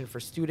the nation for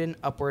student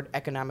upward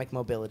economic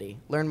mobility.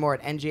 Learn more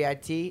at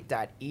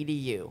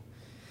njit.edu.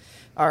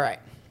 All right.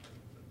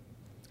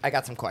 I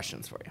got some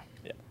questions for you.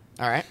 Yeah.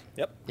 All right?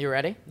 Yep. You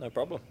ready? No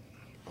problem.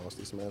 Are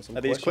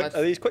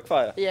these quick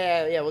fire?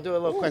 Yeah, we'll do a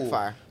little quick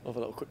fire. Love a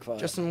little quick fire.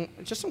 Just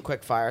some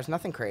quick fires,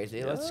 nothing crazy.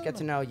 Yeah. Let's get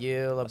to know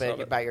you a little bit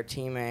about your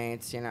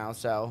teammates,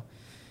 So,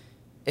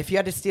 if you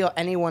had to steal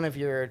any one of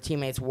your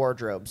teammates'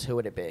 wardrobes, who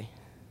would it be?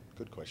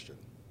 Good question.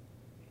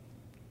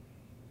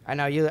 I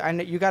know you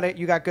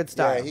got good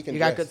style. Yeah, he can you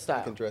dress. got good style.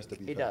 He can dress to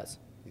be He fair. does.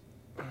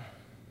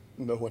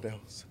 No one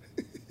else.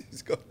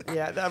 He's got.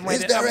 Yeah, I'm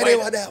waiting. Is there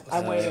anyone else?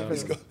 I'm waiting for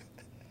this.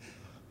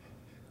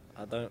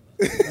 I don't.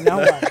 No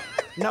one.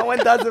 No one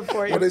does it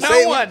for you. Well,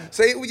 no one.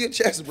 Say it with your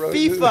chest, bro.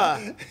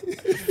 FIFA,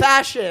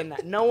 fashion.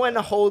 No one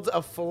holds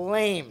a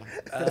flame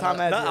to Tom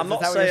Edwards. No,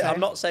 I'm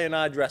not saying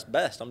I dress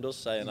best. I'm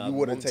just saying I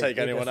wouldn't take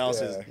anyone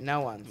else's. Yeah.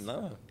 No one's.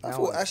 No. I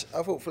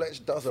thought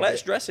Fletch does.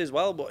 Fletch dresses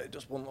well, but it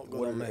just wouldn't look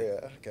good on me.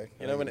 Yeah, okay.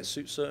 You know when it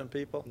suits certain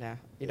people. Yeah.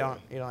 You don't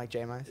like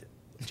J-Mice?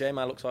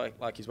 J-Man looks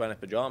like he's wearing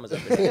pajamas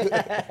every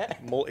day.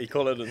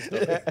 Multicolored and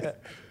stuff.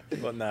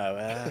 But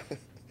no.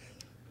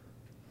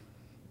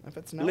 If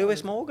it's no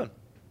Lewis Morgan.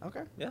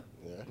 Okay. Yeah.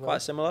 Well,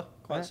 Quite similar.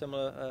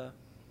 Similar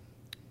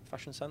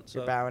fashion sense.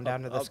 You're bowing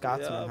down to the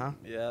Scotsman, huh?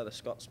 Yeah, the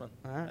Scotsman.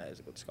 All right. Yeah, he's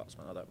a good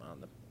Scotsman. I don't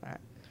mind him. All right.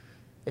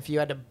 If you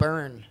had to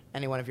burn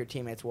any one of your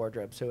teammates'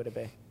 wardrobes, who would it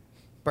be?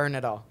 Burn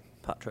it all.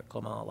 Patrick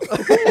Lamala.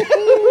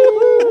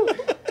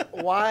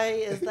 Why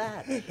is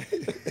that?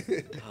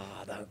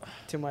 I don't.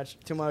 Too much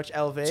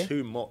LV?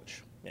 Too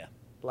much. Yeah.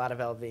 A lot of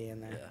LV in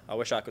there. Yeah. I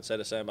wish I could say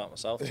the same about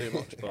myself. Too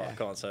much, but I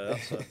can't say that.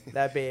 So.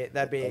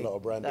 That'd be a lot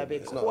of branding. that'd be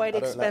It's quite not- I don't like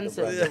the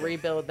expensive to branding.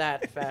 rebuild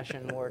that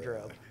fashion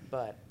wardrobe.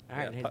 But all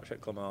right, Yeah,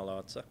 Patrick Lamala,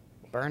 I'd say.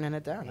 burning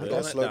it down. You Okay.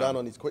 gotta Burn it slow down. down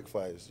on these quick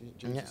fires.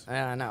 Yeah,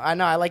 I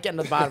know. I like getting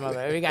to the bottom of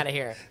it. We got to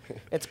hear it.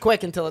 It's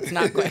quick until it's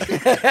not quick.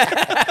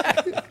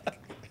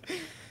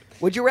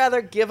 Would you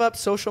rather give up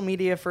social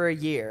media for a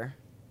year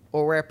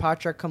or wear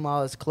Patrick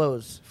Kamala's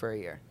clothes for a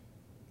year?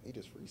 He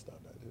just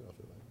freestyled that, dude. I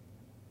feel like.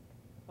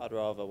 I'd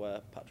rather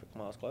wear Patrick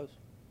Kamala's clothes.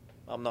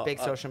 I'm not Big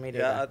social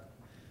media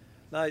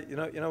No, you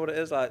know what it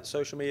is, like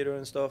social media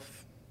and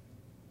stuff.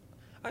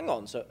 Hang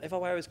on, so if I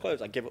wear his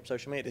clothes, I give up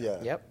social media.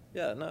 Yeah. Yep.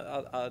 Yeah,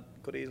 no, I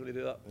could easily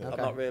do that. Okay. I'm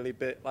not really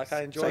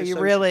I enjoy. So you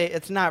social- really,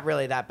 it's not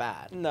really that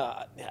bad.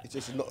 No, yeah. It's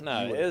just not.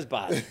 No, you it is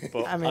bad.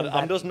 But I mean,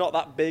 I'm just not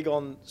that big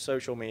on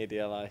social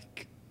media.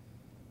 Like,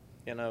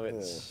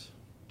 it's.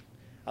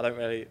 I don't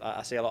really.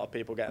 I see a lot of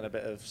people getting a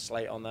bit of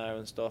slate on there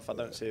and stuff. I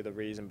don't see the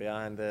reason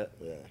behind it.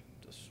 Yeah.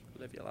 Just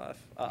live your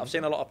life. I've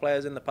seen a lot of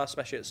players in the past,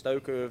 especially at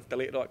Stoke, who have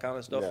deleted all that kind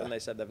of stuff, Yeah. and they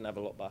said they've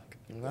never looked back.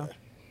 Well,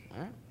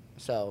 all right.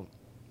 So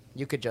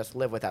you could just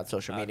live without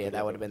social I media. could That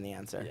live would have with- been the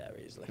answer. Yeah,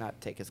 easily.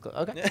 Not take his clothes.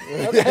 Okay.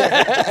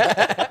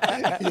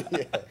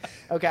 Yeah.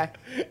 Okay.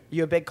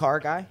 You a big car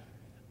guy?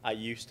 I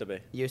used to be.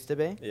 Used to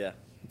be? Yeah.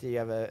 Do you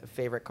have a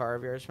favorite car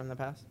of yours from the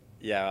past?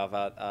 Yeah,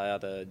 I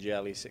had a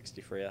GLE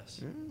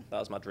 63S. That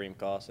was my dream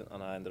car,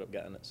 and I ended up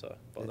getting it. So,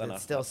 but Is then it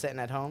still sitting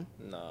at home?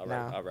 No,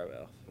 No. I wrote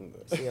it off.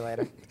 See you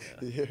later.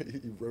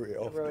 You wrote it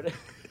off. Wrote it.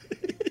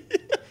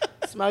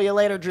 Smell you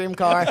later, dream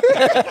car.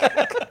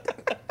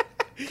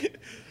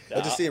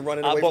 I just see him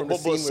running away from the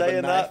scene with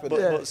a knife.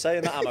 But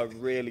saying that, I'm a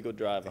really good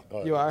driver.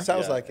 You are?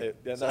 Sounds like it.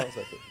 Sounds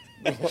like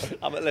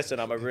it. Listen,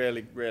 I'm a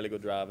really, really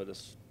good driver. I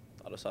just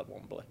had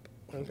one blip.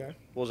 Okay.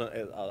 Wasn't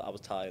it? I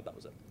was tired. That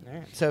was it. All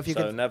right. So if you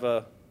could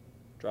never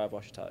drive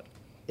while you're tired.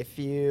 If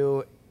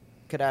you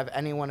could have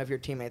any one of your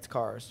teammates'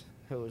 cars,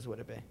 whose would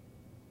it be?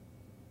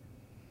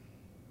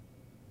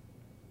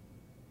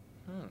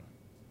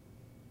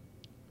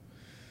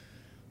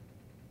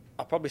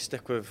 I'll probably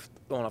stick with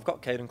the one I've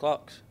got, Caden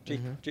Clark's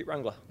Jeep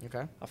Wrangler.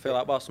 Okay. I feel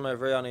like whilst I'm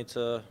over here, I need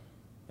to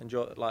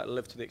enjoy,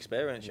 live to the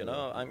experience. You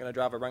know, I ain't gonna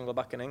drive a Wrangler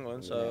back in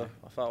England, so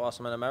I thought whilst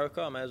I'm in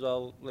America, I may as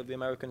well live the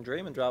American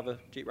dream and drive a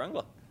Jeep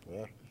Wrangler.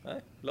 Yeah. Hey,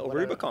 little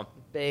Rubicon.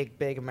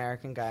 Big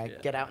American guy.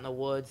 Yeah. Get out in the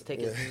woods,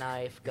 take his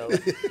knife, go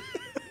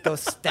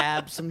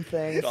stab some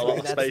things. Got a lot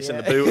of space in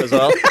the boot as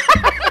well.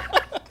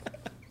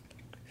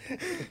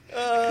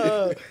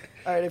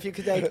 All right, if you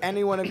could take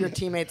any one of your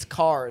teammates'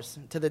 cars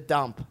to the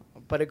dump,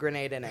 put a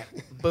grenade in it,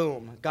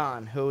 boom,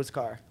 gone. Whose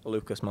car?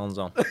 Lucas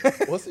Monzon.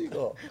 What's he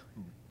got?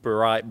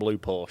 Bright blue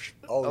Porsche.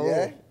 Oh,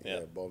 yeah?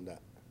 Yeah, bomb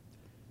that.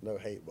 No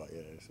hate, but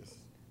yeah, it's just...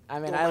 I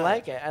mean, I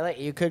like it.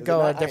 You could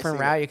go a different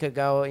route. You could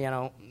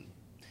go,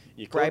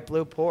 bright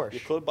blue Porsche. You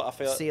could, but I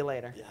feel... See you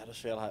later. Yeah, I just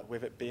feel like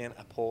with it being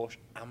a Porsche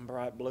and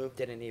bright blue...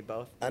 Didn't need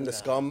both. And the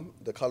scum,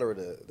 the colour of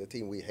the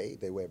team we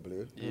hate, they wear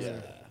blue. Yeah.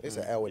 It's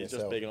an L in You're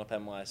itself. just bigging up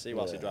NYC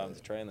whilst you're driving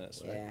to train.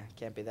 Yeah,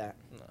 can't be that.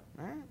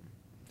 No. All right.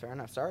 Fair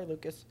enough. Sorry,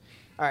 Lucas.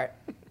 All right.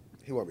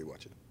 He won't be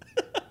watching.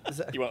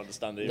 You won't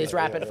understand either. These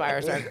rapid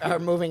fires are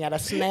moving at a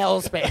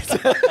snail's pace.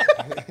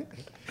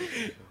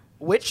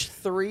 Which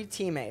 3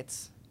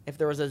 teammates, if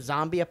there was a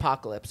zombie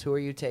apocalypse, who are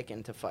you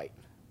taking to fight?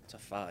 To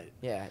fight?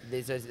 Yeah,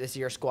 this is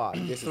your squad.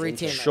 3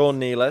 teammates. Sean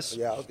Neeles.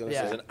 Yeah, I was going to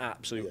say. He's an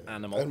absolute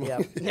animal.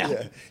 Yep.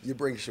 Yeah, you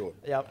bring Sean.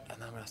 Yep.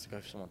 And then we have to go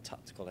for someone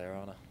tactical here,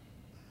 aren't I?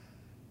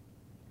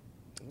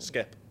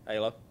 Skip.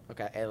 Alo.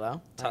 Okay,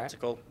 Alo.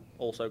 Tactical.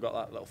 Also got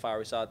that little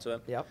fiery side to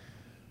him. Yep.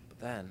 But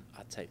then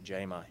I'd take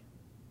J-My.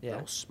 Yeah.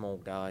 Little small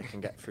guy,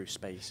 can get through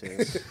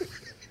spaces.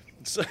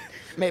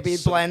 Maybe he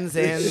blends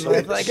in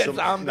with like a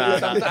zombie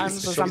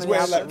sometimes. He's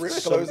wearing like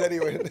ripped clothes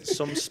anyway.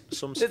 Some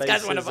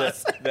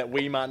spaces that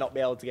we might not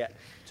be able to get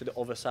to the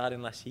other side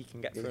unless he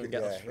can get through and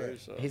get us through.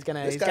 So. He's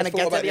gonna get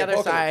to the other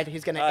side.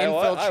 He's gonna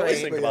infiltrate. I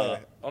always think about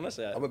that.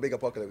 Honestly, I'm a big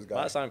apocalypse guy.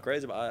 Might sound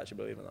crazy, but I actually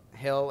believe in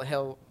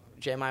that.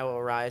 J-My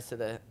will rise to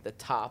the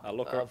top of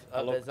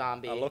the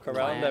zombie. I look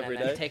around every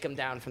day. And take him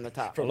down from the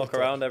top. I look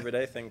around every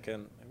day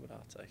thinking, who would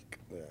I take?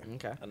 Yeah.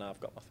 Okay. And now I've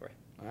got my 3.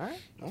 All right.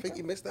 I think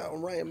you missed out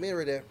on Ryan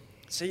Mira there.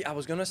 See, I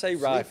was going to say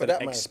Ryan for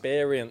that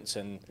experience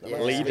and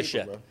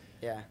leadership. Sleeper,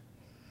 yeah.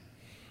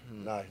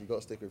 Nah, you got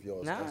to stick with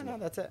yours. No,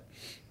 that's it.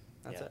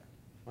 That's it.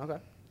 Okay.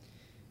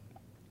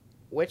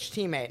 Which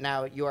teammate?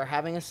 Now, you are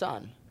having a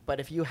son, but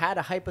if you had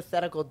a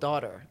hypothetical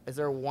daughter, is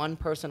there one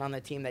person on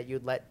the team that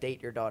you'd let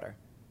date your daughter?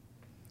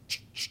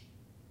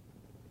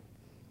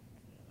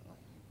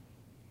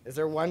 Is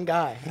there one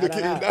guy? Look at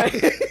you now.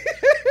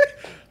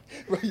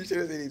 Bro, you should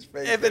have seen his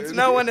face. If it's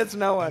no one, it's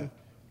no one.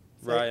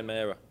 Ryan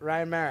Mira.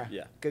 Ryan Mara.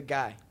 Yeah. Good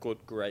guy.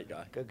 Great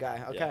guy. Good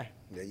guy. Okay.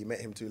 Yeah, you met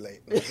him too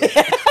late.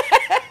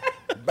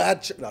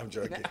 No, I'm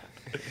joking.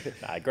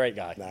 Nah, great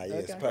guy. Nah, he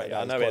is. Okay.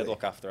 I know he'd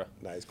look after her.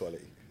 Nah, he's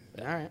quality.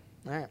 Yeah.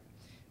 All right.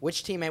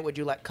 Which teammate would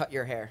you let cut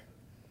your hair?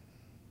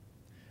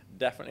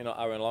 Definitely not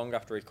Aaron Long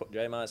after he cut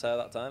J-Mi's hair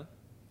that time.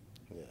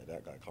 Yeah,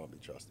 that guy can't be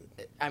trusted.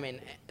 I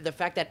mean, the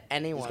fact that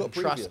anyone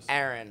trusts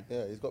Aaron.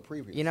 Yeah, he's got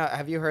previous. You know,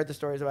 have you heard the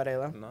stories about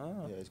Alo?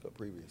 No. Yeah, he's got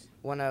previous.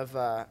 One of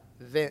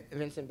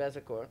Vincent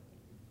Bezecourt,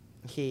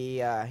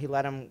 he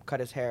let him cut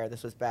his hair.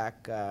 This was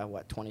back,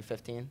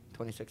 2015,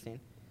 2016.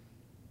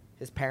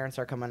 His parents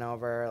are coming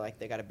over. Like,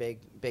 they got a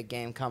big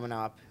game coming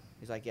up.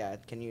 He's like, yeah,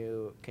 can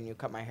you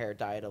cut my hair,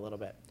 dye it a little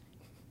bit?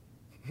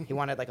 He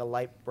wanted, like, a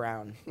light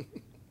brown.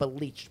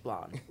 Bleached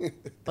blonde.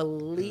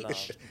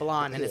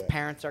 Blonde, and his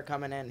parents are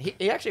coming in.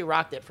 He actually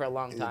rocked it for a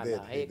long time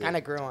now. He kind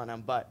of grew on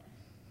him, but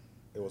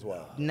it was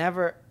wild.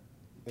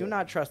 Do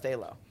not trust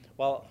Alo.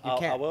 Well,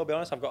 I will be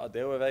honest, I've got to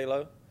deal with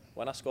Alo.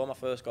 When I score my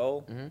first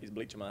goal, he's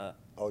bleaching my hair.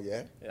 Oh,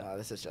 yeah? Yeah.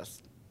 This is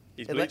just...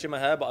 He's bleaching my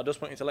hair, but I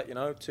just want you to let you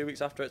know, 2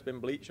 weeks after it's been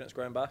bleached and it's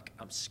growing back,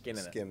 I'm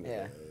skinning it.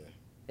 Yeah.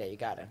 Yeah, you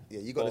got it. Yeah,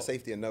 you got the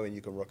safety of knowing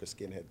you can rock a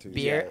skinhead too.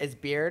 Is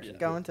beard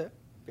going to?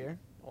 Beard?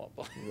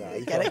 Nah,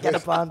 you get a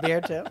blonde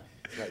beard too?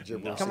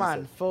 No. Come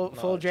on,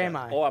 full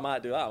J-My. Or I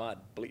might do that. I might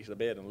bleach the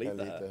beard and leave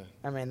the hair.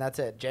 I mean, that's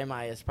it.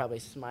 J-My is probably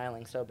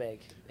smiling so big,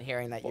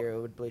 hearing that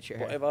you would bleach your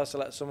hair. But if I was to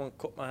let someone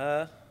cut my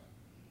hair,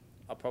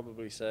 I'd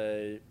probably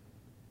say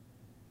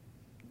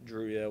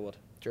Drew Yearwood.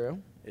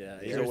 Drew? Yeah,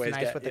 he's always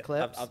nice with the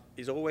clips.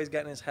 He's always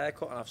getting his hair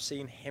cut, and I've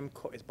seen him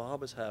cut his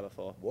barber's hair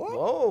before. What?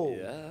 Whoa!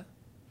 Yeah,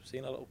 I've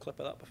seen a little clip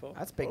of that before.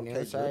 That's big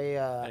news.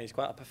 And he's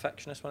quite a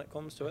perfectionist when it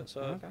comes to it,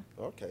 so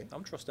okay,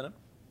 I'm trusting him.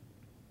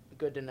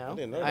 Good to know. I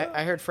didn't know that.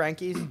 I heard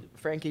Frankie's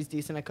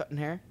decent at cutting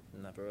hair.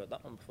 Never heard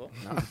that one before.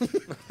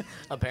 No.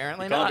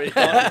 Apparently not.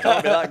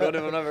 Can't be that good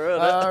if I've never heard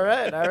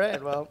it. All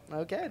right. Well,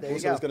 okay, there you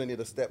go. Also, it's going to need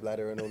a step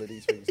ladder and all of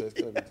these things, so it's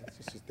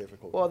just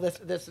difficult. Well,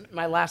 this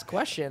my last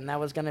question, that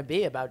was going to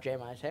be about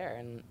J-Mai's hair.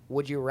 And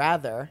would you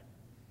rather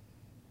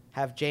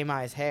have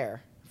J-Mai's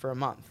hair for a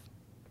month?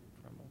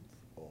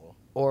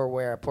 Or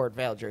wear a Port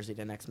Vale jersey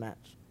the next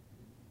match?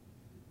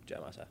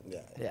 J-Mai's hair.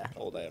 Yeah.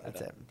 All day,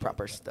 That's it.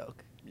 Proper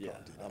stoke. Yeah,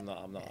 I'm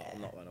not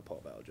wearing a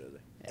Port Vale jersey.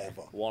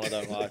 Ever. One, I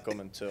don't like them,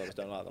 and two, I just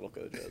don't like the look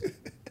of the jersey.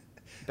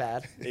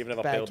 Bad. Even if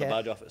I Bad peeled the kit.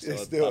 badge off, it's still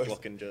Still a is.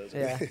 bad-looking jersey.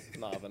 Yeah. I'm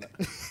not having it.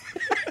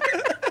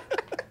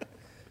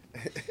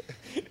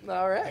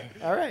 All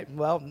right.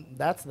 Well,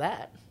 that's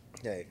that.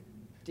 Hey.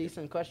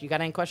 Decent question. You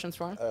got any questions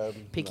for him?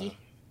 Picky?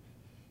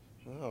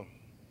 No.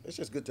 It's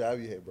just good to have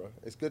you here, bro.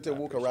 It's good to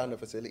walk around the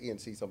facility and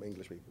see some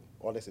English people.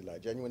 Honestly,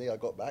 like, genuinely, I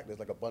got back, there's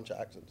like a bunch of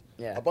accents.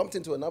 Yeah. I bumped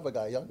into another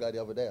guy, a young guy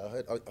the other day.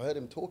 I heard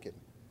him talking.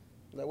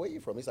 I'm like, where are you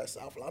from? He's like,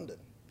 South London.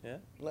 Yeah.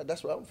 I'm like,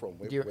 that's where I'm from.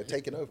 We're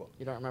taking over.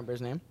 You don't remember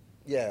his name?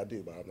 Yeah, I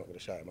do, but I'm not going to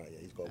shout him out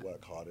yet. He's got to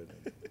work harder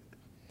and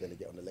then to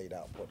get on the Lade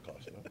Out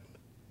podcast, you know?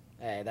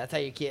 Hey, that's how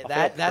you keep.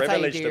 I feel That's how you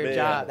privileged do to your be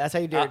job. here. That's how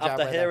you do your job.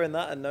 After right hearing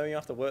that and knowing you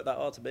have to work that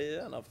hard to be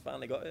here, and I've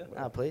finally got here.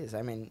 there. Oh, please.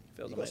 I mean,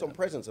 Feels You got amazing. some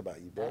presence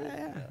about you, bro.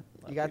 yeah.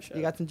 I You got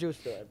appreciate some juice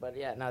to it. But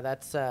yeah, no,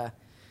 that's. What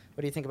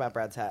do you think about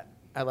Brad's hat?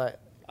 I'm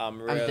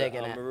I'm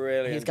digging it.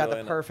 really He's got the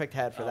enjoying it. perfect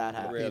head for that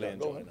hat. Really Go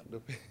enjoying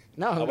on. it.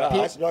 No,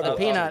 I the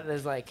peanut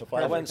is like. I I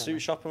perfect went on suit it.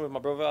 shopping with my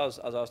brother, as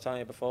I was telling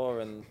you before,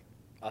 and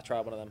I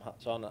tried one of them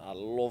hats on. I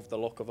love the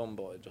look of them,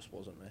 but it just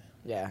wasn't me.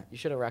 Yeah, you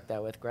should have rocked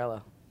that with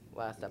Grella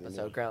last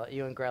episode. Grella,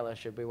 you and Grella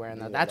should be wearing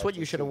that. Yeah, That's what that's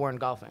you a should have suit. worn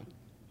golfing.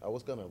 I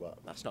was going to, but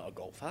That's not a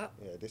golf hat.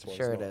 yeah, this one's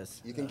Sure not. it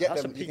is. You can get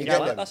That's them. a You Peaky can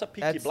get them. That's a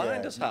Peaky That's-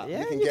 Blinders hat. Yeah,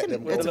 You can get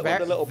them It's with a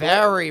the little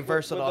very with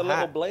versatile the little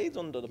hat. blades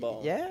under the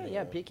bottom.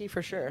 Yeah, Peaky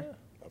for sure.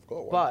 I've got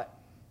one. But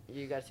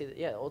you got to see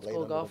the old Blade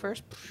school under the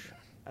golfers.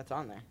 That's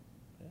on there.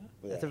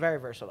 Yeah. It's a very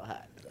versatile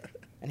hat,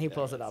 and he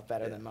pulls it off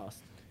better than most.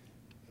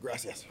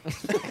 Gracias.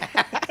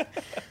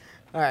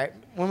 All right,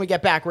 when we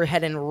get back, we're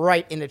heading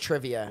right into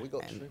trivia. We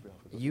got and trivia.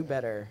 You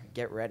better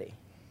get ready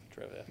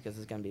Trivia. because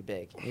it's gonna be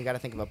big. You got to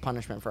think of a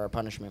punishment for our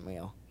punishment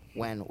wheel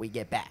when we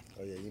get back.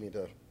 Oh yeah, you need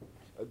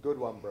a good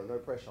one, bro. No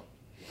pressure.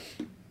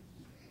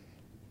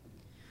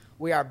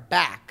 We are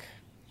back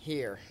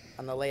here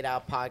on the Lade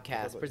Out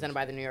podcast, presented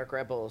by the New York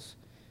Red Bulls.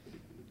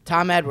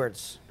 Tom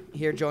Edwards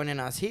here joining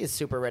us. He is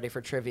super ready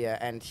for trivia,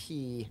 and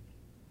he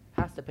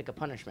has to pick a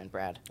punishment,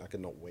 Brad, I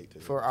cannot wait to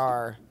for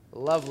our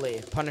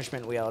lovely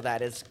punishment wheel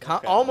that is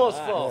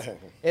almost full.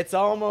 It's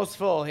almost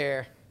full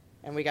here,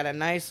 and we got a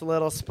nice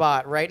little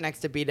spot right next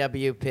to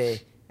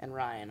BWP and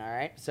Ryan, all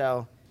right?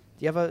 So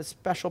do you have a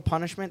special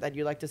punishment that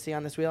you'd like to see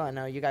on this wheel? I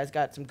know you guys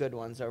got some good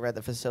ones over at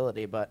the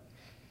facility, but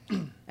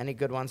any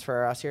good ones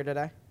for us here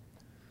today?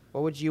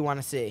 What would you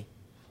want to see?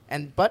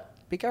 But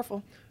be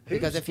careful,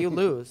 because if you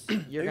lose,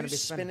 you're going to be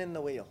spinning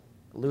the wheel.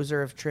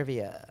 Loser of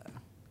trivia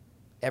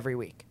every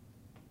week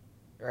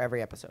or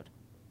every episode.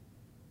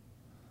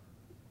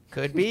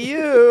 Could be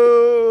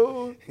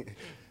you.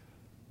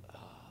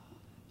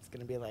 It's going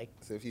to be like,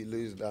 So if you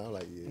lose now,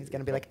 like you, he's going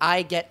to be like,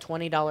 I get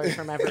 $20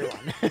 from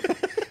everyone.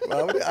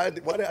 Well,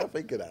 why did I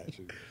think of that?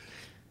 Actually?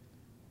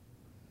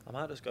 I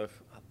might just go.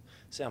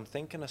 See, I'm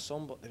thinking of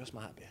some, but they just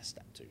might be a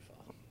step too far.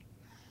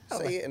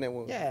 Say it and then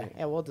we'll. yeah,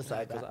 we'll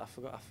decide Because that. I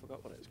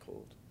forgot what it's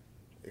called.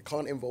 It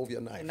can't involve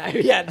your knife.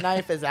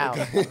 Knife is out.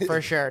 For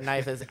sure,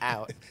 knife is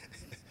out.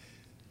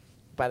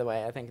 By the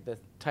way, I think the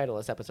title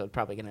of this episode is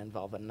probably going to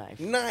involve a knife.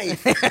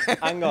 Knife.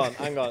 hang on.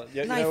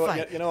 You Knife know what?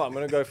 fight. You know what? I'm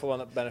going to go for one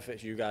that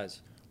benefits you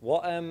guys.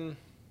 What?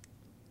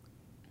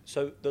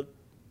 So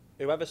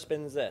whoever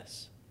spins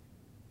this,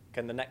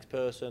 can the next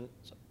person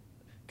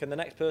coming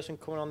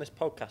on this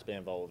podcast be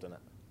involved in it?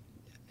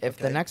 If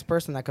the next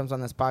person that comes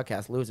on this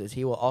podcast loses,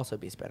 he will also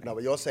be spinning. No,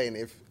 but you're saying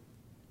if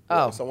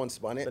someone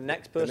spun it, The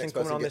next person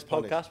coming on this gets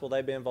punished. podcast, will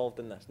they be involved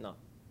in this? No.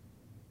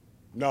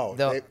 No,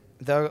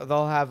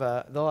 They'll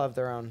have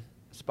their own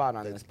spot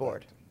on this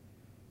board.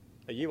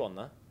 Are you on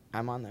there?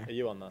 I'm on there. Are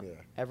you on there? yeah.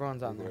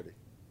 Everyone's on there. Already.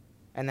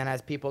 And then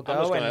as people I'm go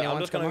just and gonna, new I'm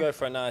ones just gonna come go on.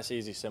 for a nice,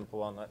 easy, simple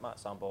one. It might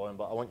sound boring,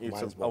 but I want you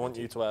Mine's to boring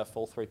too. wear a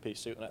full 3-piece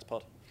suit next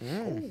pod.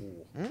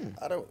 Ooh.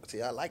 I don't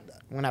see. I like that.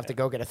 I'm gonna have to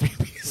go get a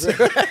 3-piece.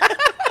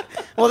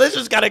 Well, this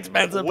just got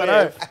expensive, but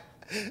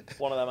With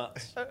one of them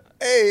hats.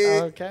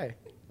 Hey. okay.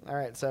 All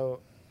right, so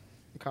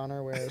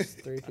Connor wears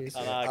 3-piece.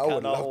 And All I I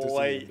would love cannot to see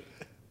wait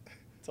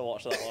to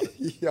watch that one.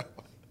 Yeah.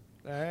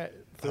 right,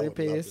 I would love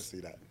to 3-piece see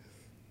that.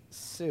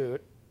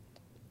 suit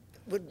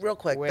But real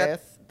quick,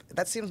 with.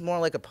 that seems more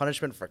like a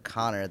punishment for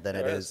Connor than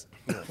it There is.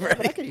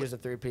 I could use a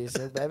 3-piece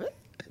suit, baby.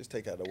 Just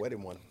take out the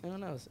wedding one. Who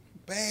knows?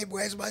 Babe,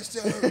 where's my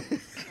suit?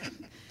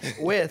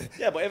 With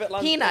Yeah, but if it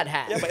lands, peanut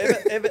hat. Yeah, but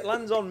if it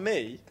lands on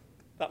me,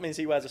 that means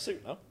he wears a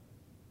suit, no?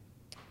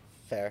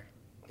 Fair.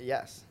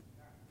 Yes.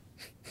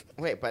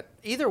 Wait, but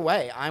either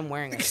way, I'm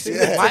wearing a suit.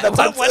 Yeah.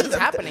 What is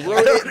happening?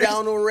 Wrote it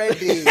down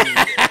already.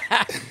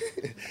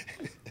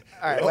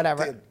 All right,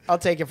 whatever. I'll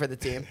take it for the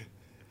team.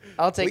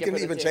 I'll take we it. can for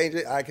the even team. change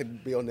it. I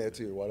can be on there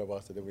too. One of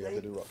us, and then we have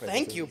to do rock paper.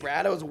 Thank scissors. you,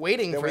 Brad. I was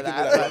waiting Then for we can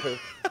that. do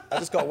that. I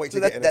just can't wait to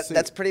So get in a suit.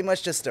 that's pretty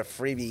much just a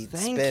freebie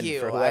Thank spin you.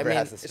 for I whoever mean,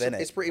 has to spin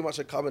It's it. pretty much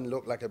a come and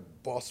look like a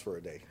boss for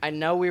a day. I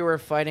know we were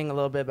fighting a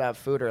little bit about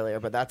food earlier,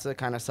 but that's the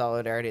kind of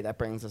solidarity that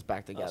brings us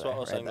back together. That's what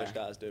us right English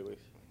there. guys do.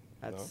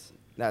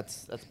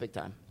 That's big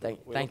time. We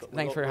Thanks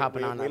look- for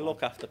hopping on We that.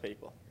 look after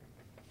people.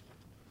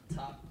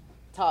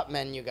 Top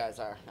men you guys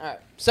are. All right.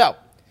 So,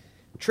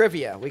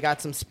 trivia. We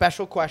got some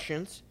special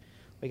questions.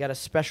 We got a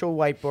special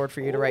whiteboard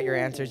for you to write your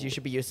answers. You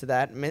should be used to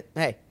that.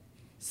 Hey,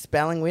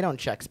 spelling, we don't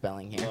check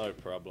spelling here. No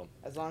problem.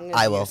 As long as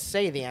I you will.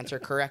 say the answer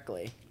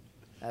correctly.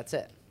 That's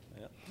it.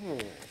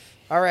 Yeah.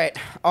 All right.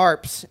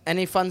 Arps,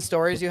 any fun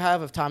stories you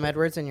have of Tom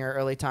Edwards in your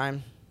early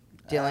time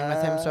dealing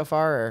with him so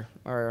far?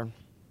 Or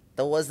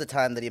There was the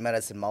time that he met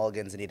us in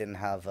Mulligan's and he didn't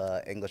have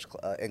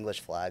English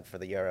flag for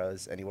the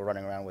Euros, and he were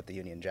running around with the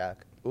Union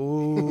Jack.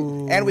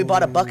 Ooh. And we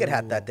bought a bucket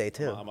hat that day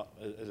too.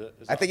 Is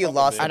I that think a you problem,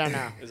 lost Ian? I don't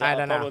know. Is that I a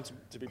don't know. problem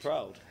to be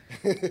proud?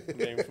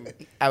 Being from,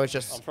 I was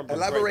just... I'm from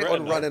Elaborate Great on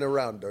Britain, though. running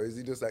around though. Is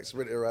he just like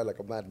sprinting around like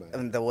a madman?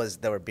 And there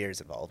were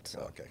beers involved. So.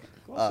 Okay.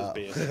 Of course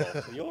there's beers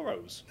involved. The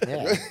Euros.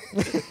 Yeah.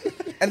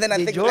 And then I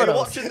The think Euros. You're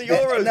watching the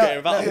Euros No, game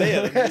without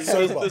beer.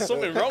 There's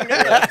something wrong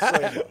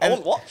here. I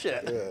won't watch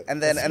it.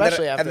 and then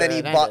Especially after and then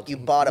it ended. you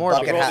bought a More I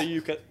bucket brought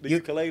hat. the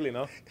ukulele,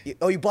 no?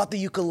 You bought the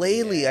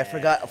ukulele. I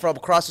forgot, from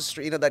across the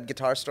street. You know that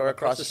guitar store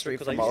across the street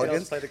 'cause from I used to be able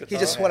Mulligan's. to play the He guitar.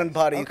 just went and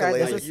bought a Okay,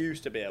 ukulele. I this is-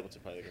 used to be able to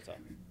play the guitar.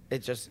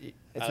 It's just... It's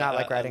And- not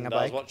like riding a and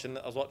bike. I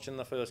was watching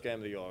the first game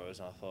of the Euros,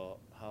 and I thought,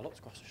 I looked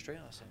across the street,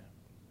 and I seen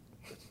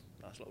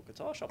a nice little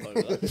guitar shop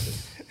over there.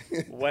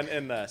 Went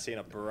in there, seen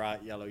a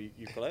bright yellow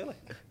ukulele.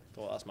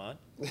 Thought, that's mine.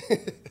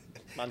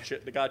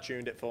 The guy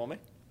tuned it for me.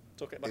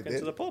 Took it back He into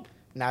did? the pub.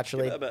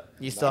 Naturally, Give it a bit.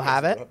 you still Nice,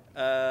 have it?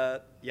 bro.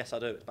 Yes, I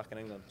do. It's back in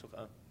England. Took it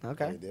home.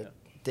 Okay. He did.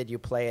 Did you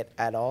play it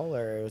at all,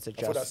 or was it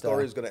I just... thought that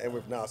story was gonna end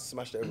with now I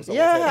smashed it over someone's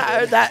Yeah,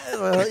 head.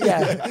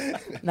 yeah.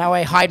 Now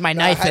I hide my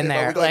Nah, I knife had in it, but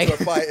there. we got Like,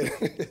 into a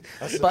fight.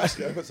 I smashed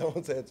it over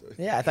someone's head.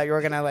 yeah, I thought you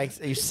were gonna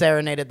like you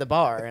serenaded the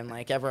bar and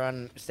like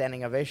everyone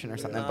standing ovation or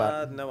something,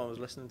 but no one was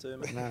listening to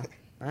me. no. All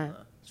right. Nah.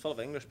 It's full of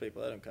English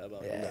people. They don't care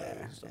about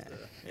stuff.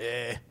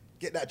 Yeah.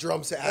 Get that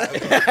drum set out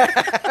of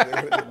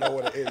here. They don't know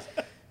what it is.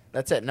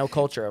 That's it. No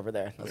culture over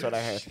there. That's what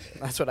I heard.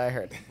 That's what I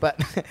heard. But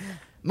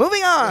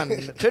moving on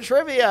to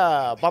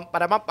trivia.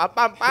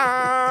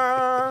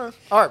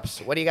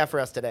 Arps, what do you got for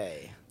us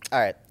today? All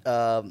right.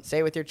 Say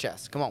it with your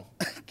chest. Come on.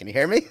 Can you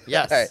hear me?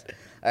 Yes.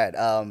 All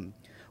right.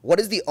 What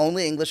is the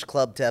only English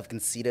club to have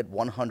conceded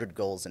 100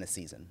 goals in a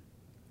season?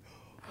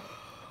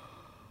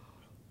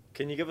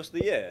 Can you give us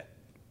the year?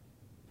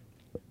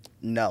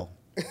 No.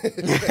 I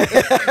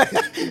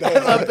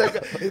love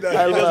He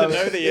doesn't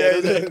know the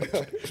year,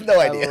 does he? No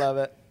idea. I love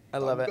it. I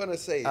love I'm it. gonna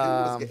say who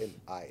was getting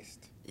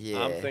iced.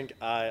 Yeah.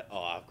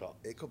 I've got.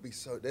 It could be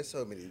so. There's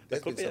so many.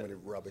 There's been so many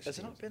rubbish. Has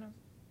it teams. not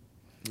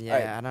been? Yeah,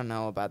 Alright. I don't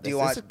know about Do this.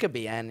 you This want- could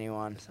be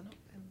anyone. Has it not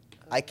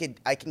been?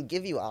 I can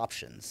give you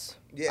options.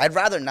 Yeah. I'd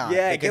rather not.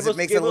 Yeah, because give us, it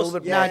makes give it a little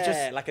us, bit yeah, No,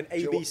 just- like an A,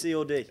 you B, want- C,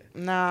 or D.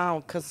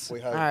 No, because We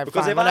all hope. right,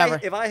 Because fine, if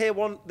whatever. I hear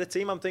the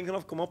team I'm thinking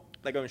of come up,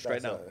 they're going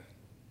straight That's, now. all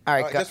right,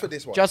 Alright, go. just for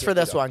this one. Just for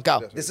this do that. one. Go.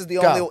 Just for This is this.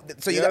 the Go. only.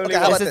 So you The got, only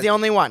okay, how one. This about is the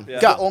only one. Yeah.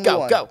 Go, The only go,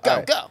 one. go, go,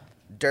 Alright. go.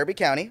 Derby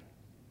County.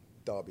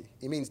 Derby.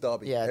 He means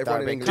Derby. Yeah,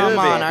 Everyone Derby. in England. Come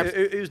on, Derby.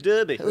 Arps. Who's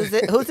Derby?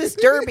 Who's this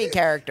Derby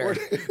character?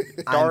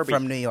 I'm Derby.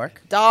 from New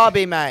York.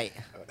 Derby, mate.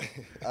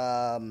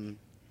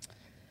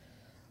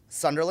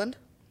 Sunderland.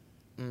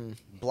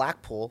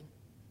 Blackpool.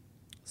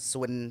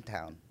 Swindon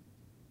Town.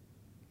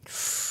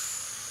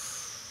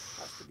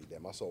 Has to be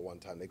them. I saw one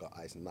time they got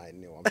iced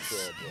 9-0. I'm sure,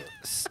 bro.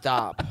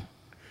 Stop.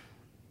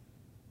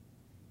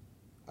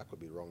 I could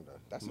be wrong though.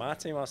 That's My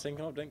team I was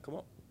thinking of didn't come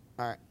up.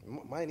 All right.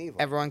 mine either.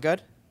 Everyone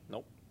good?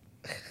 Nope.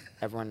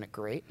 Everyone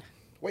great?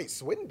 Wait,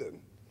 Swindon.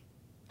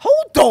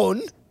 Hold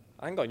on.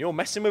 Hang on, you're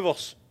messing with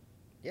us.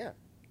 Yeah.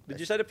 Did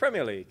you say the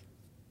Premier League?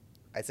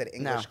 I said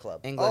English No.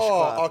 club. English Oh,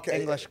 club. okay.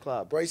 English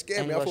club. Bro, you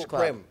scared me. I English thought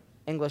club. Prem.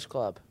 English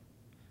club.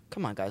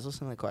 Come on, guys.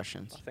 Listen to the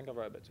questions. I think I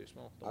wrote a bit too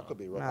small. I could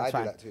be wrong. No, I it's do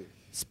fine. that too.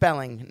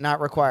 Spelling not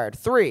required.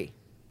 3,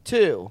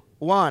 2,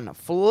 1.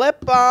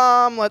 Flip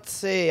 'em. Let's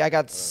see. I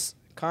got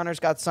Connor's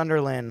got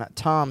Sunderland.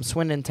 Tom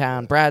Swindon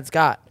Town. Brad's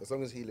got. As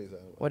long as he loses.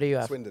 What do you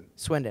have? Swindon.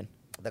 Swindon.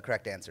 The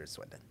correct answer is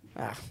Swindon.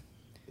 Ah,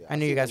 Yeah, I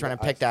knew you see guys them were gonna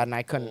got pick iced. that, and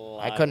I couldn't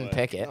Light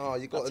pick it. Oh,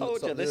 you I got to told you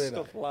stop this doing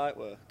that. stuff light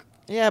work.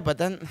 Yeah, but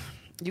then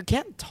you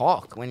can't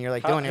talk when you're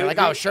like How- doing it. You're who- like,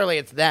 who- oh, surely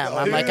it's them. Oh,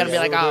 I'm like gonna be yeah,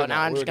 like, we were oh, doing now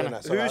that. I'm We just were gonna.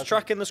 doing that. So Who's I-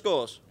 tracking the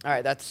scores? All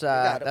right, that's We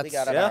got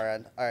it on yeah? our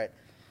end. All right.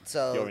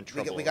 So You're in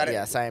trouble. We got it.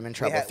 Yes, I am in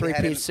trouble. had- we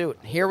had Three-piece an- suit.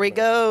 Here we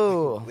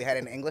go. We had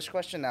an English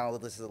question. Now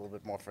this is a little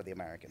bit more for the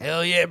American.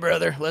 Hell yeah,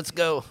 brother. Let's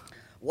go.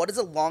 What is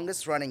the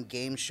longest running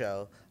game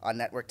show on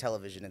network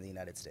television in the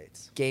United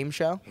States? Game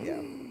show.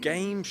 Yeah.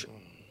 Games.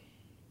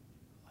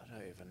 I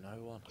don't even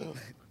know one.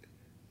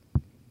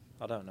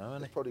 I don't know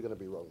any. It's probably going to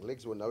be wrong.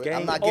 Liggs will know it. Game.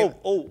 I'm not oh, giving-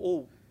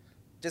 oh.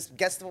 Just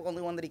guess the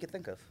only one that he could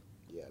think of.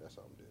 Yeah, that's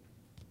what I'm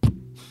doing.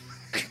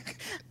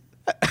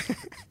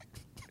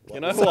 You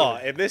know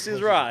what? If this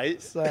is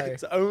right, Sorry.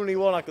 it's the only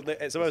one I could.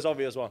 It's the most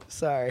obvious one.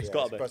 Sorry. It's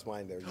got to be. Press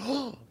mine there.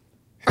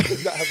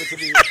 That happened to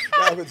me.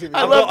 That happened to me.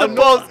 I love the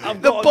bulbs.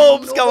 The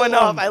bulbs going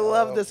off. I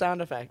love the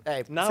sound effect.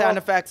 Hey, sound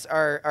effects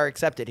are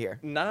accepted here.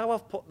 Now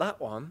I've put that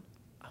one.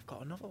 I've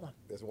got another one.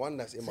 There's one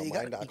that's in my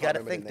mind. You gotta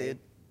think, dude.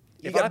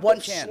 You If got I one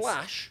put chance.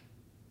 Slash,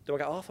 do I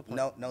get half a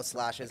point? No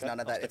slashes, Okay, none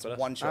of I'll that. It's stick with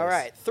one this. choice. All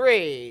right,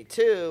 3,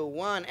 2,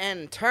 1,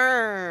 and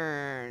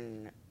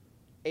turn.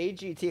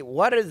 AGT.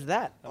 What is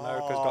that?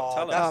 America's Got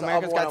Talent. that's Oh, the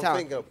America's other one Got I'm Talent.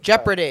 thinking of.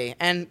 Jeopardy.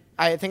 And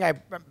I think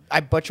I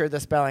butchered the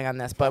spelling on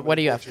this, but what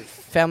do you have?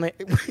 Family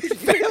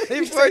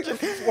Fortune.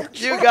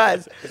 You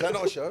guys. Is that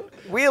not a show?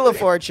 Wheel of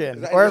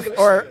Fortune. that Or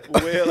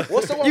English?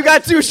 What's the one you with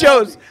got the 2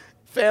 shows.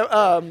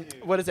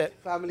 What is it?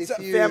 Family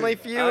Feud. Family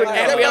Feud Is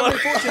and there Wheel of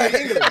Family Fortune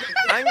in England?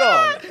 Hang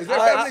on.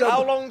 family-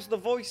 How long's the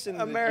voice in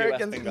Americans.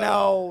 the US thing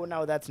going?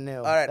 No, that's new.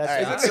 All right,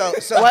 That's all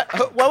right. So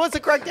what was the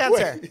correct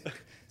answer?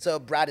 so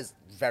Brad is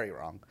very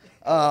wrong.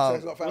 So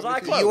it's not Was Family I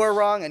Feud. close? You were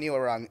wrong, and you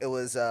were wrong. It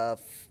was The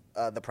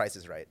Price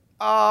is Right.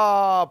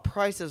 Oh,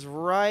 Price is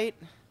Right.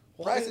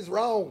 Price is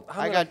wrong.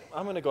 I'm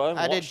gonna go home and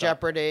I did watch that.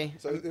 Jeopardy.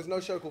 So there's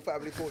no show called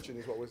Family Fortune,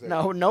 is what we're saying.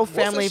 No What's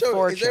the Family show?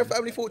 Fortune. Is there a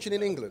Family Fortune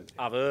in England?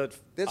 I've heard.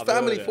 There's I've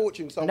Family heard it.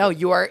 Fortune somewhere. No,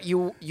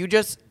 you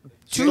just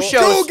two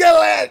Sure. shows. Google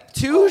it.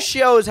 Two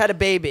shows had a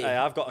baby. Hey,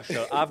 I've got a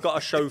show. I've got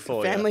a show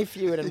for Family you.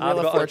 Feud and I've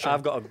Wheel of Fortune.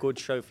 I've got a good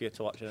show for you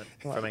to watch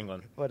from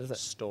England. What is it?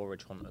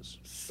 Storage Hunters.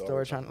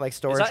 Storage Hunt, like that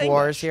Storage English?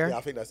 Wars here. Yeah,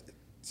 I think that's.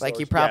 Like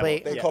you Storage- probably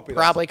They Yeah. copied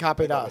probably us.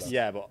 copied They us.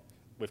 Yeah, but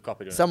we've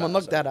copied it. Someone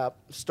looked that up.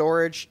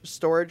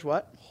 Storage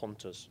what?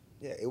 Hunters.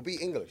 Yeah, it'll be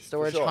English. for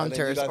Storage sure. And then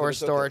you Hunters guys or will took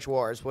Storage it.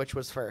 Wars? Which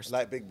was first?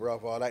 Like Big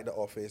Brother, like The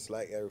Office,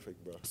 like everything,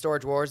 bro.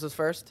 Storage Wars was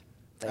first.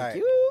 Thank Alright.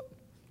 you.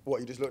 What,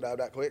 you just looked at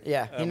that quick?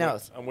 Yeah, he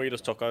knows. And we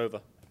just took over.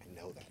 I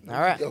know that.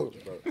 All right. Knows,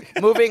 bro.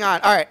 Moving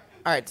on. All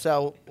right.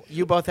 So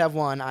you both have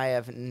 1. I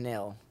have 0.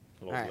 All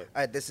Lovely. right. All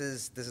right, this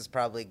is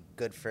probably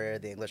good for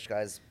the English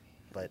guys,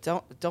 but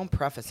Don't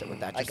preface it with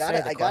that. Just I say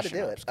the gotta question.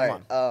 do it. Come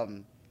All on.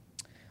 right.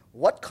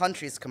 What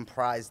countries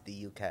comprise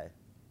the UK?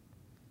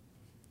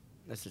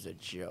 This is a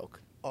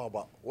joke. Oh,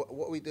 but what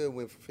are we doing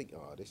with think?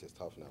 Oh, this is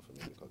tough now for me.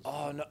 Because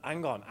Oh no!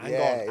 Hang on!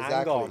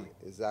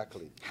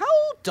 Exactly. How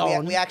We,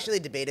 don't we actually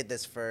debated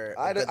this for.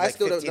 I, a good, I like,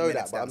 still don't 15 know that,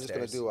 minutes but I'm just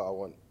going to downstairs. do what I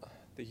want.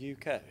 The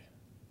UK.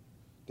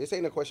 This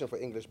ain't a question for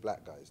English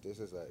black guys. This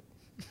is like,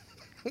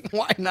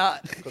 Why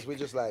not? because we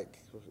just like,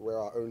 we're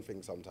our own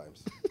thing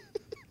sometimes.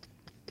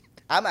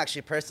 I'm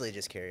actually personally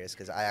just curious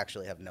because I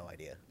actually have no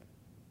idea.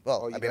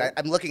 Well, Oh, you I mean, don't?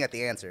 I'm looking at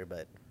the answer,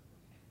 but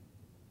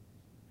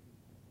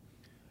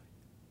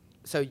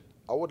So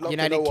I would love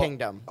United to know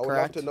Kingdom, what, I would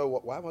correct? love to know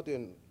what. Why am I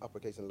doing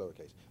uppercase and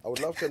lowercase? I would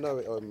love to know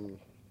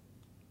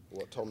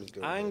what Tom is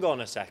doing. Hang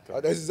on a second.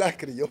 Oh, that's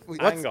exactly.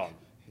 Hang on.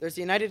 there's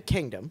the United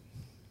Kingdom.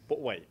 But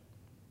wait.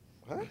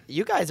 Huh?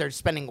 You guys are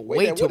spending Wait,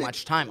 way then, too what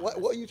much time on What,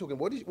 this. what are you talking?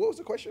 What was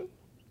the question?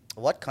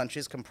 what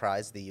countries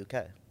comprise the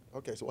UK?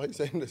 Okay, so why are you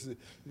saying this?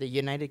 The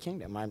United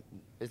Kingdom.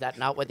 Is that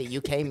not what the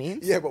UK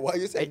means? Yeah, but why are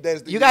you saying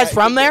there's the You guys United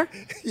from there?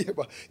 Kingdom? Yeah,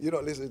 but you're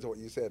not listening to what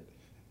you said.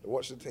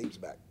 Watch the tapes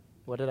back.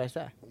 What did I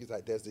say? He's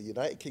like, there's the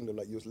United Kingdom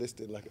that you was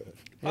listed like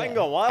a. Hang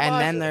on. Why am And I?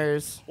 then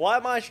there's Why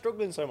am I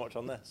struggling so much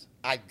on this?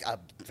 I'm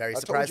very I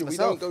told surprised you we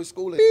myself. don't go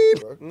schooling,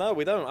 bro. No,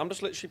 we don't. I'm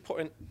just literally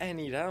putting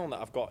any down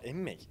that I've got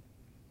in me.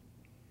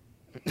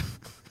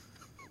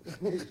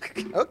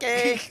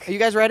 okay. Are you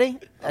guys ready?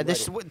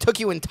 This took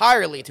you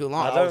entirely too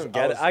long. I don't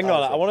get it. Hang I on.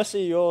 was I want to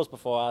see yours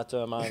before I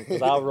turn mine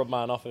because I'll rub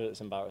mine off if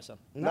it's embarrassing.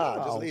 Nah,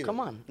 No, just leave come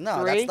it. on.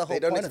 No, Three, that's the whole They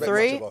don't point of expect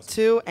it. much 3, of us.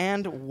 2,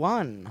 and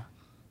 1.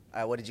 All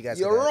right, what did you guys?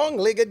 You're do? wrong,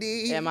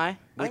 Liggedy. Am I?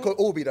 We could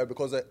all be though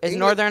because Is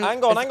Northern?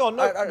 Hang on. is- Hang on.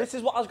 No, Alright, alright. this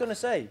is what I was going to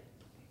say.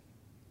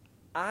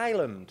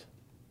 Island.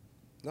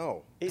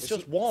 No, It's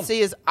just one. See,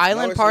 is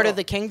Ireland it's part of not.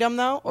 the kingdom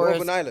though, or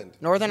Northern is Ireland.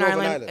 Northern It's Northern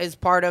Ireland Ireland. is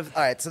part of?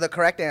 All right, so the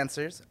correct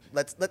answers.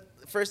 Let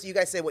first you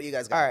guys say what you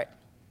guys got. All right,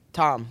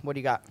 Tom, what do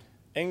you got?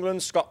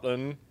 England,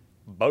 Scotland,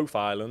 both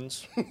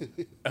islands,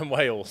 and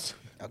Wales.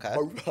 Okay.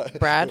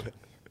 Brad?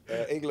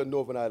 England,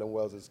 Northern Ireland,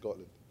 Wales, and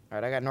Scotland. All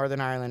right, I got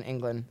Northern Ireland,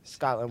 England,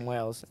 Scotland,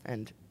 Wales,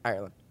 and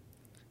Ireland.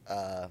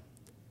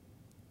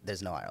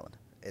 There's no Ireland.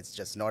 It's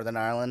just Northern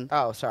Ireland.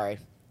 Oh, sorry.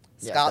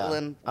 Yeah,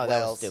 Scotland, duh. Oh, that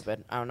was Wales,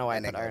 stupid. I don't know why I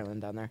and put England.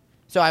 Ireland down there.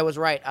 So I was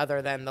right,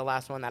 other than the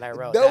last one that I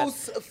wrote.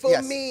 Those for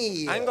Yes.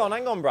 me. Hang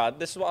on, Brad.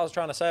 This is what I was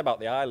trying to say about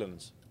the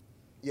islands.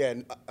 Yeah,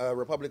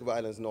 Republic of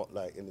Ireland's not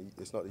like in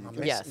the. It's not the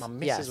UK. Yes. My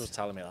missus was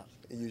telling me that.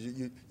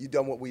 You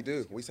done what we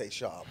do. We say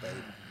shut up, babe.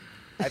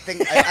 I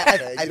think I You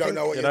don't think,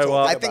 know what You you're know talking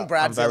what? I about. think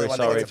Brad's I'm the very only one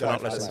sorry that for gets a not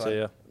point for this listening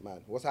to one. you.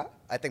 Man, what's that?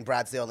 I think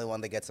Brad's the only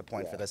one that gets a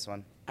point for Yeah. this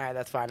one. All right,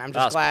 that's fine. I'm just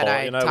That's glad poor.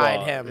 I You know tied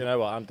what? him. You know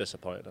what? I'm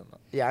disappointed in that.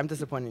 Yeah, I'm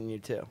disappointed in you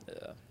too. Yeah.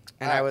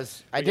 And All I right.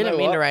 was. I But you didn't know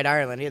mean to what? write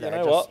Ireland either. You I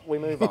know just- what? We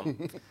move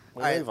on.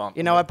 We Alright. move on.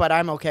 You know what? But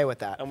I'm okay with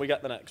that. And we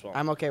get the next one.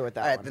 I'm okay with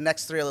that All right, one. the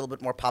next three are a little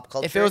bit more pop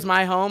culture. If it was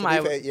my home, To be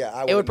I fair, yeah,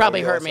 I it would wouldn't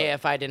probably know hurt yours, me so-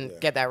 if I didn't yeah.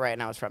 get that right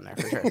and I was from there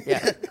for sure.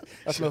 Yeah.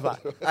 Let's move on.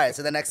 All right,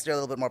 so the next three are a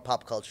little bit more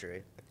pop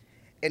culture.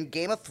 In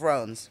Game of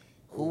Thrones,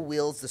 who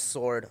wields the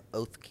sword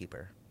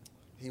Oathkeeper?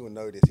 He will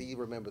know this. He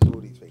remembers all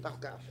these things. Oh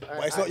gosh.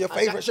 But it's not your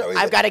favorite show, is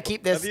I've it? got to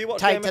keep this Have you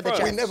watched tight Game to of the Thrones?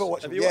 chest. We never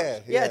watched Have it. you Yeah,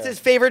 watched? Yeah, it's his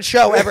favorite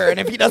show ever, and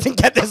if he doesn't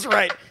get this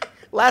right,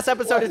 last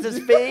episode is his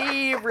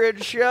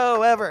favorite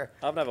show ever.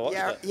 I've never watched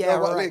it. Yeah, No,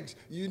 but right. Riggs,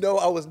 you know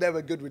I was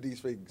never good with these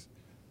things.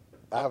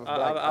 I have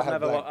blank.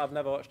 I've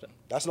never watched it.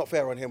 That's not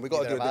fair on him. We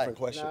got to do Neither a have I. different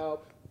question. No.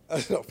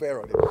 That's not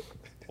fair on him.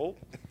 Oh,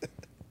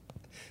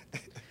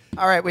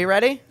 All right, we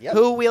ready? Yep.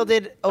 Who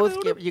wielded oath?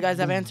 You guys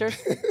have answers?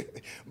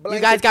 You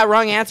guys got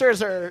wrong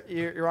answers, or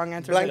your wrong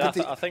answers?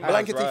 Blankety, I think that's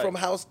Blankety right. from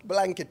House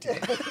Blankety.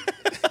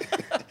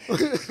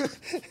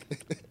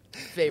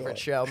 Favorite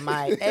show,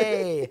 my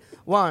A.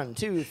 1,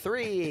 2,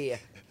 3.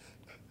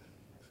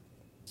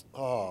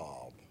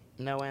 Oh,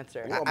 No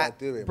answer. what am I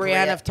doing?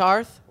 Brienne of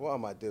Tarth. What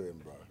am I doing,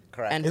 bro?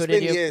 Correct. And It's who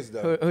did been you? years,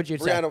 though. Who'd you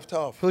say? Brienne of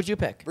Tarth. Who'd you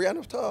pick? Brienne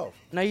of Tarth.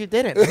 No, you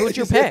didn't. Who'd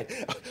you pick?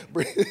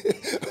 You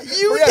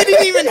You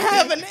didn't even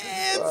have an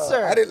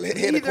answer. I didn't hear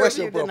the Neither of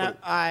question you did properly.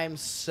 I'm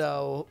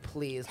so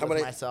pleased How with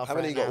many- myself. how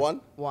many right you got? now.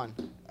 One? One.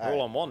 we're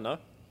all on one, no?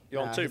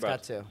 You're on No, two, he's Brad.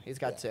 got two. He's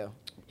got two.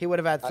 He would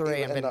have had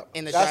three and been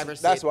in the driver's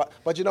seat. That's why.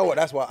 But you know what?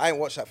 That's why I ain't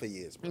watched that for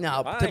years. Bro.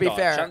 No, I to ain't be got a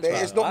fair, chance.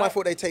 It's not my Right.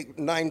 fault they take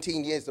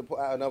 19 years to put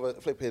out another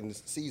flipping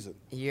season.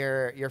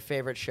 your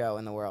favorite show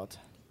in the world.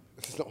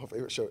 It's not my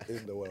favorite show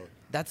in the world.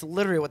 That's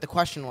literally what the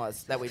question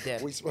was that we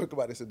did. We spoke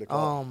about this in the car.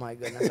 Oh my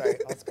goodness! All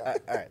right, let's go. All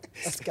right.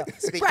 Let's go.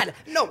 Brad,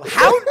 no.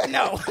 How?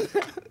 No.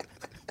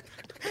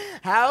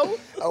 How?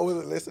 I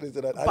wasn't listening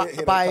to that. I didn't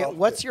hear By that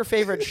what's your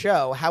favorite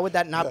show? How would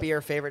that not be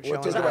your favorite show? We'll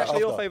in talk the Is that about world? actually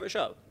your after. favourite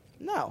show?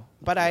 No,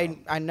 but I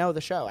know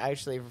the show. I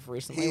actually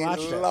recently He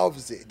watched it.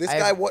 loves it. This I-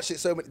 guy watched it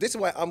so many. This is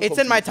why I'm. It's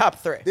in my confused. top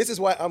three. This is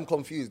why I'm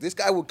confused. This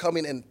guy would come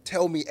in and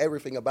tell me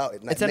everything about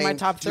it. Like, It's in my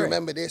top Do you three.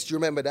 remember this? Do you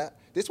remember that?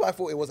 This is why I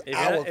thought it was If you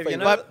our know- if you favorite.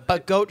 know-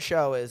 But GOAT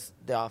show is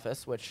The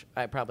Office, which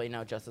I probably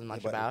know just as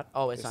much but about.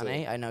 Always it's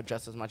Sunny, I know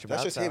just as much about.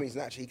 That's just so. him. He's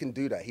natural. He can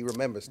do that. He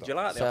remembers stuff. Do you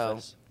like The So-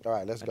 Office? All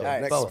right, let's go. All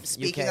right, Next both. one.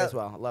 Speaking UK of- as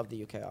well. I love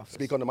the UK Office.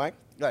 Speak on the mic.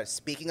 All right,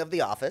 speaking of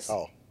The Office,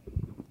 Oh,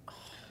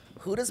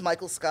 who does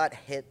Michael Scott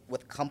hit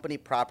with company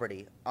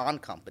property on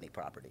company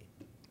property?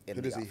 In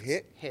who The does he Office?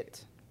 hit?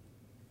 Hit.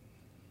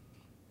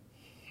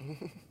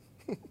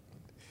 You're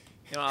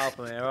not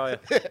helping me, are you?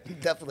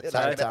 Definitely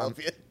Sorry, not to Tom. help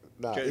you.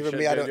 Nah, Should- even should-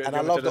 me. I do- don't. do- And do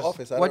I you love want The to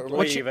Office. I what- don't Would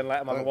remember. you even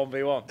let him have a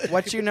 1v1?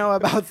 What you know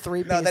about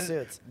three-piece No, then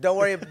suits? don't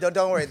worry.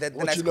 Don't worry. The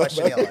What next you know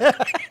question, about-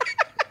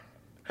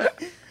 Yella.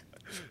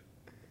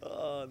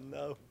 Oh,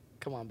 no.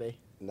 Come on, B.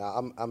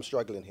 Nah, I'm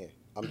struggling here.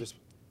 I'm just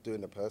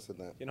doing the person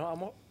that. You know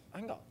what?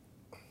 Hang on.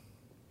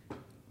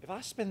 If I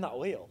spin that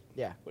wheel,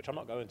 Yeah. which I'm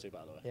not going to,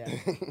 by the way,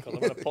 Yeah. because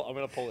I'm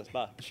gonna pull this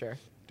back. Sure.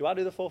 Do I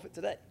do the forfeit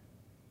today?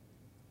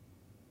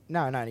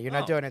 No, you're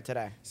not Oh. doing it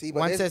today. See, but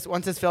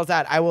once this fills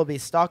out, I will be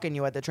stalking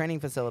you at the training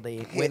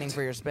facility, waiting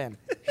for your spin.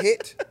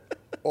 Hit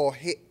or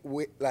hit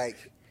with like.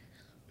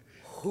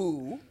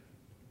 Who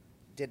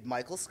did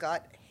Michael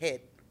Scott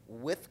hit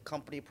with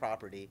company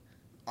property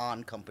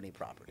on company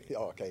property?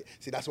 Oh, okay.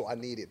 See, that's what I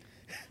needed.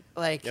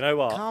 Like, You know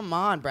what? Come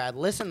on, Brad.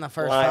 Listen the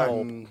first Light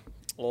time. bulb.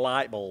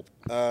 Light bulb.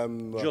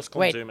 Just come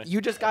Wait, to me.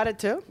 you just got it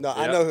too? No,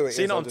 I Yeah. know who it is.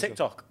 Seen it I'm on just-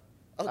 TikTok.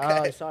 Oh, Okay.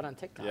 I saw it on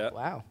TikTok. Yeah.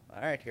 Wow.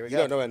 All right, here we You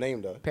go. don't know her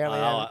name though. Apparently,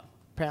 Oh,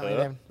 apparently,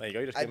 there you go.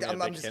 You just I, gave me a I'm,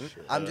 big just,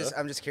 hint.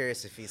 I'm just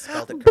curious if he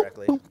spelled it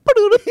correctly.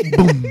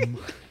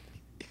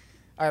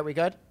 All right, we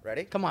good?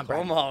 Ready? Come on, Brad.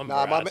 Come on,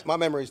 Nah, Brad. my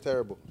memory's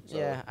terrible. So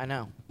Yeah, I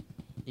know.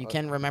 You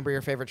can remember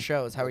your favorite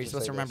shows. How I'll are you just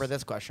supposed say to remember this.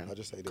 this question? I'll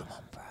just say this. Come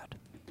on, Brad.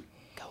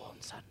 Go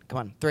on, son. Come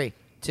on. 3,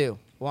 2,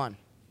 1.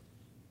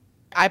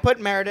 I put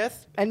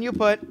Meredith, and you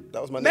put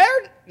That was my name.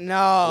 Meredith. No.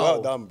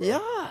 Well done, bro.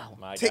 Yeah.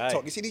 My TikTok.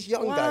 guy. You see these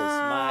young Wow. guys.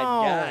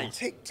 My guy.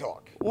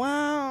 TikTok.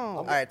 Wow.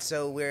 All right,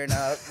 so we're in a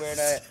All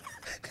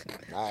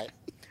right. all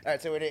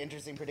right, so we're in an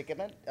interesting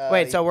predicament.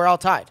 Wait, so we're all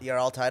tied. you're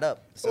all tied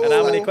up. So And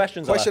how many Ooh.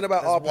 questions are Question there?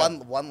 about our there's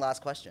pen. one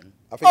last question.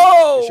 I think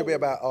Oh! it should be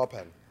about our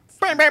pen.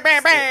 Bang, bang, bang,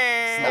 Not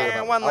bang.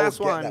 about- One I would last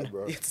get one. that,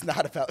 bro. It's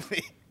not about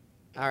me.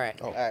 All right.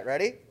 Oh. All right,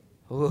 ready?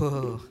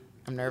 Ooh,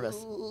 I'm nervous.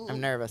 I'm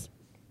nervous.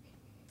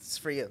 It's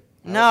for you.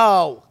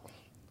 No.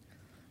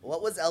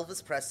 What was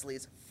Elvis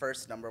Presley's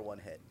first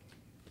 #1 hit?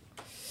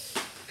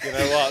 You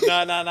know what?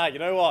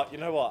 No. You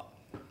know what?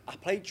 I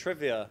played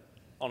trivia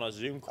on a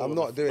Zoom call. I'm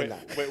not doing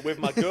with, that. With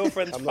my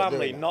girlfriend's I'm not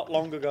family doing that. not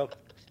long ago,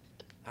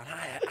 and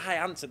I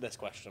answered this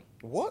question,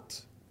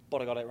 What?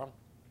 but I got it wrong.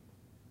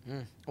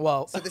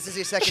 Well, So this is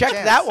your second check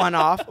chance. that one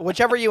off.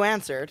 Whichever you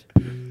answered.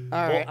 All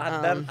right.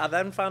 But I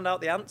then found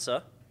out the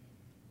answer,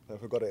 I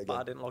forgot it but I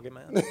again. didn't log in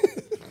my answer.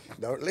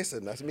 Don't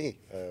listen. That's me.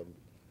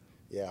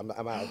 Yeah, I'm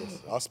out of this.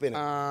 I'll spin it.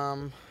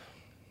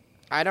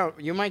 I don't.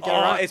 You might get it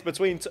Oh, wrong. it's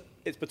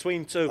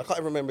between two. I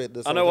can't remember the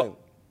I song know what- name.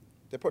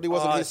 There probably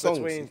wasn't Oh, his it's songs.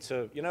 between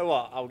two. You know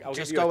what? I'll Just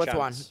give you go a with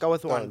one. chance. Go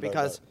with one Don't,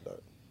 because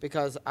don't.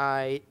 because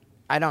I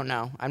don't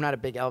know. I'm not a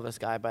big Elvis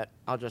guy, but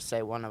I'll just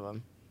say one of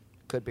them.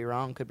 Could be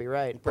wrong. Could be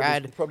right.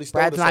 probably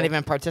stole Brad's the not song.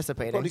 even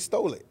participating. Probably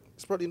stole it.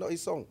 It's probably not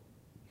his song.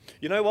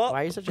 You know what?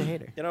 Why are you such a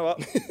hater? You know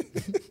what?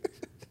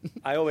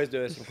 I always do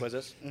this in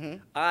quizzes.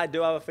 I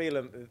do have a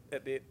feeling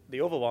that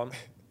the other one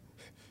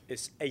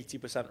is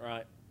 80%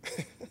 right,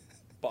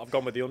 but I've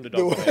gone with the underdog.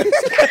 No. one.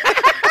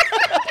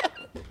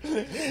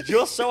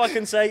 Just so I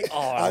can say,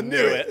 oh, I knew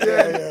it.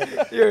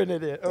 Yeah. You're an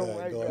idiot. Oh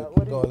my God.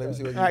 What Go on, let me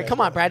see what you All right, got.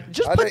 come on, Brad.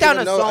 Just I put don't down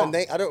even a know song.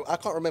 I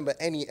can't remember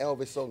any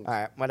Elvis songs. All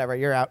right, whatever.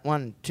 You're out.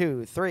 1,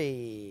 2,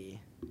 3.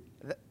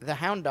 The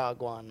Hound Dog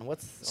one.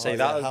 What's See, yeah,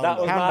 that was Hound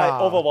my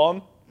Dog. other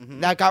one.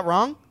 that got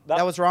wrong?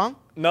 That was wrong?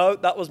 No,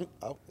 that was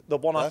Oh, the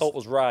one I that's- thought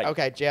was right.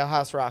 Okay,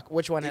 Jailhouse Rock.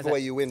 Which one is Either way,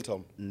 it? you win,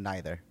 Tom.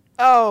 Neither.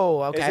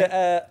 Oh, Is okay.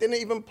 it, Didn't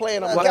even play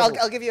in a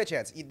I'll give you a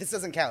chance. This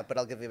doesn't count, but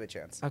I'll give you a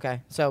chance.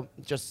 Okay, so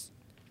just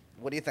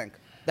What do you think?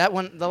 that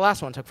one. The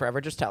last one took forever.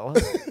 Just tell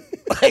us.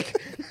 Like,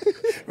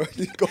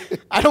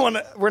 I don't want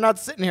to. We're not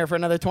sitting here for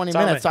another 20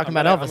 Tell minutes me. talking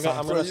I'm about gonna- Elvis I'm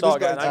songs. gonna start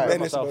getting angry at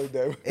Menace myself. mode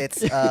there.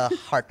 It's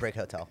Heartbreak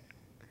Hotel.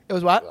 It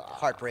was what?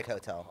 Heartbreak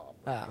Hotel.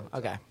 Oh,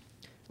 okay.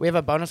 We have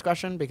a bonus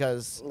question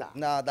because.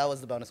 No, that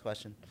was the bonus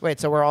question. Wait,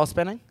 so we're all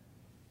spinning?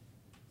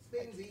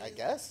 I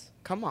guess.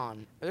 Come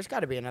on. There's got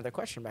to be another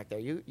question back there.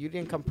 You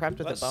didn't come prepped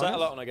with Let's a settle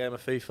it bonus? on a game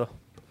of FIFA.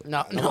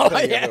 No, I'm no. not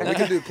playing it, Yeah, though. We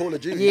can do Call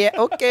of Duty. yeah,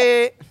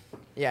 okay.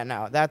 Yeah,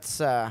 no, that's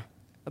a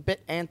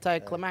bit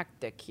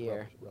anticlimactic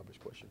here. Rubbish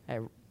question. Hey,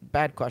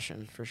 bad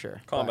question for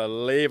sure. Can't But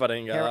believe I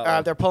didn't get here, that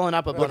one. they're pulling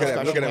up a Look bonus at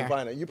them. Look question at them here.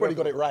 find it. You probably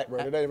got it right,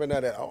 bro. They don't even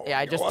know that. Oh, Yeah,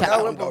 I just God, te-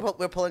 No, Hound Dog.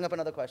 we're pulling up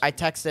another question. I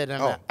texted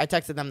them. Oh. I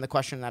texted them the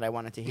question that I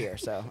wanted to hear.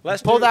 So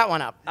Let's pull do- that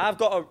one up. I've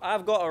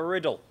got a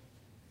riddle.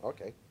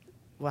 Okay.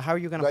 Well, how are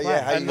you gonna Right, play?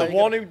 yeah, how And you the gonna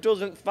one who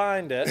doesn't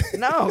find it,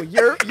 No,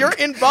 you're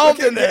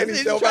involved in this. He's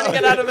himself trying to out.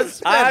 get out of his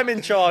spin. I'm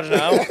in charge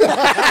now. This is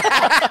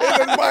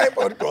my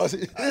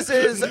podcast. This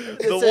is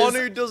The one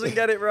who doesn't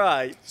get it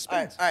right.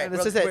 All right,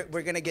 This is it.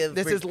 We're gonna give.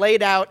 This is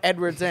Laid Out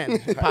Edwards In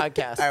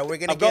podcast. All right, we're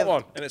gonna I've give. got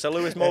one, and it's a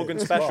Lewis Morgan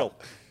special.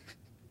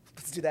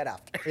 Let's do that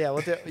after. Yeah,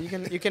 we'll do,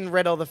 you can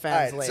riddle the All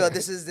fans right, later. so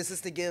this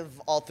is to give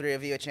all three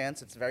of you a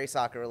chance. It's very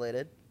soccer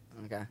related.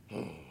 Okay.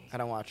 I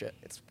don't watch it.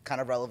 It's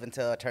kind of relevant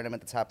to a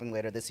tournament that's happening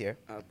later this year.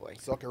 Oh boy.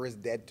 Soccer is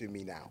dead to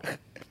me now.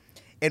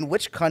 In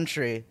which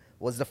country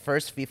was the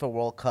first FIFA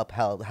World Cup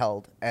held,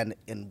 and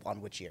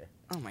on which year?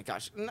 Oh my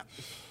gosh. No.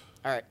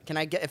 All right. Can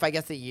I get if I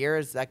guess the year?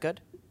 Is that good?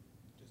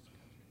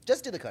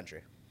 Just do the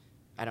country.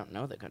 I don't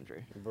know the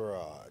country.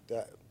 Bruh,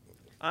 that.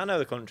 I know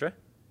the country.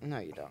 No,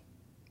 you don't.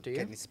 Do you?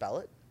 Can you spell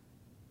it?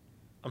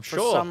 I'm For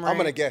sure. some I'm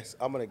gonna reason- guess.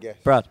 I'm gonna guess.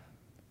 Brad,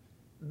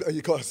 No,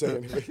 you can't say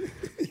anything.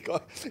 you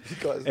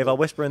can't. if I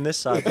whisper in this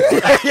side,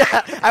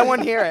 yeah, I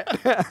want to hear it.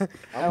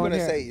 I'm gonna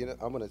say,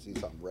 I'm gonna do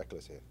something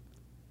reckless here.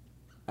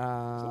 It's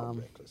not Um,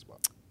 reckless,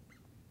 but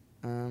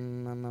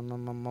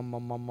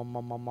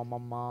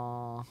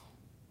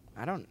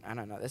I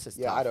don't know. This is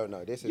yeah, tough. I don't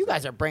know. This is. You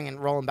guys are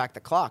rolling back the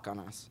clock on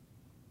us.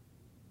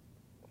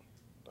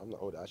 I'm the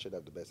older. I should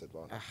have the best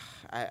advantage.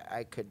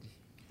 I could.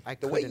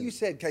 The way you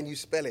said, "Can you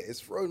spell it?" It's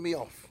thrown me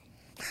off.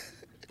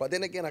 But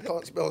then again, I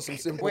can't spell some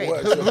simple Wait,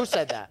 words. who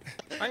said that?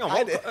 hang on.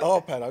 I did. Oh,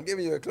 Pan, I'm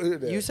giving you a clue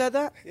there. You said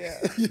that? Yeah.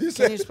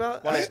 Can you spell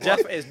it? Well,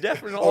 it's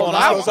definitely not Oh, one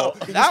that I was got.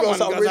 Can you that spell one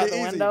something goes out really the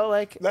easy? window.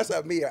 Like That's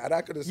at me, and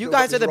I could have. you still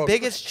guys got are the this wrong.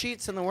 biggest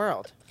cheats in the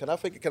world. Can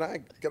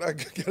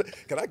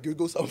I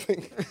Google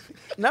something?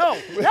 No.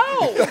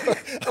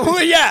 Oh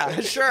yeah,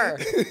 sure.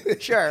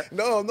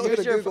 No, I'm not Use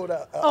gonna your Google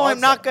that. Oh, I'm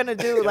not gonna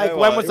do like know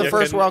when what? was the You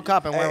first can- World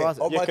Cup and where was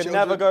it? all You my can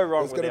children, never go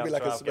wrong It's with gonna the be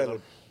like a answer I've given.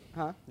 spelling.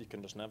 Huh? You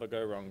can just never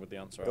go wrong with the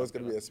answer. It's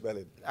gonna be a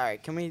spelling. All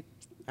right, can we?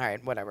 All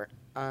right, whatever.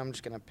 I'm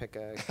just gonna pick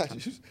a. I'm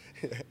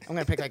Nah,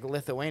 gonna pick like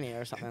Lithuania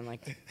or something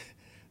like. that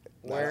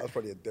Where? was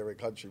probably a different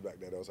country back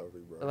then or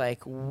something, bro.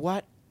 Like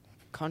what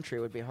country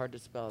would be hard to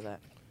spell that?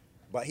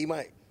 But he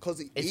might, because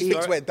he Is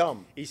thinks he- we're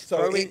dumb. he's So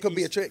throwing- it could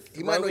be a he's trick.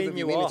 He might not throwing even be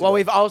you meaning off. to. Well,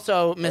 we've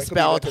also could be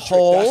misspelled like a trick.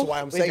 whole. That's why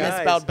I'm We've saying.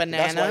 misspelled Guys, that's why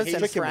bananas he's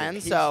and tricking me.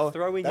 friends. He's So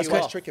throwing That's you why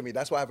he's off. tricking me.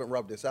 That's why I haven't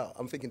rubbed this out.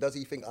 I'm thinking, does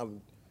he think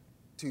I'm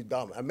too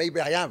dumb? And maybe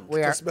I am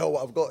We to are- spell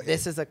what I've got here.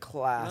 this is a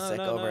classic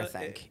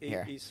overthink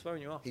here. He's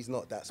throwing you off. He's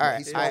not that All smart. right,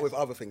 He's smart I- with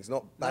other things,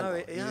 not No,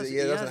 banter. he has- He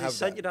he doesn't has. He have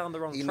sent that. you down the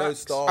wrong He tracks. knows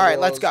Star All right,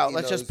 let's Wars, go. he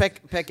Let's just knows-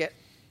 pick it.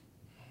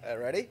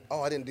 Ready?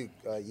 Oh, I didn't do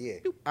year.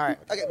 All right.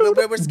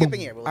 Okay, we're skipping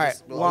here. We'll All right,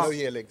 just- we'll well- No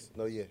year, links.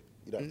 No year.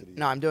 You don't have to do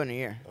No, I'm doing a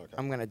year. Okay.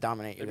 I'm gonna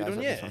dominate you Have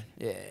you guys. done on this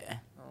year?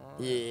 one.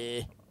 Yeah.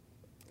 If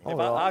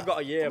Hold on. I've got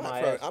a year in my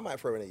head. I might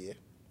throw in a year.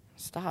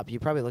 Stop. You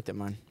probably looked at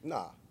mine.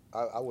 Nah,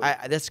 I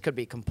wouldn't. This could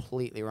be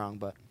completely wrong,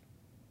 but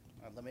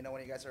Let me know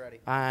when you guys are ready.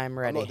 I'm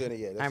ready. not doing it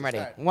yet. Let's I'm just ready.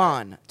 start.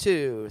 1,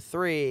 2,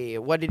 3.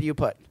 What did you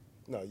put?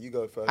 No, you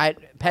go first. I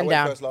pen went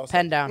down. first last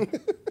Pen time. down.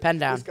 Pen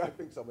down. This guy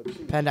thinks I'm a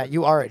cheat. Pen down.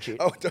 You are a cheat.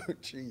 Oh,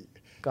 don't cheat.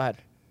 Go ahead.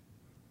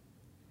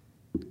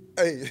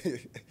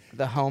 Hey.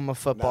 The home of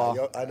Nah,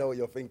 football. I know what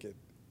you're thinking,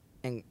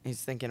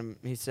 He's thinking.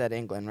 He said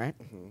England, right?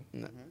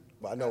 No.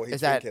 but I know what he's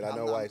Is that- thinking. I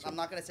know why. I'm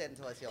not gonna say it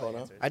until I see all Connor? the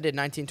answers. I did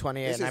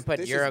 1928, This and I is- put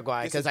this is-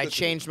 Uruguay this is because I good to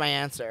changed my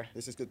answer.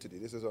 This is good to do.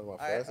 This is one of my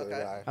right, first.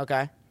 okay.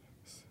 Okay.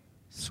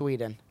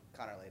 Sweden.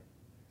 Connor Lade.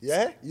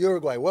 Yeah,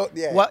 Uruguay. Well,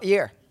 yeah. What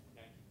year?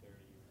 It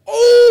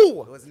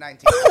Oh! was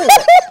 19.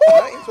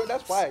 So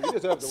that's fine. You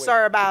deserve to win.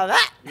 Sorry about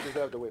that. You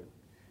deserve to win.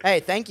 Hey,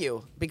 thank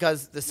you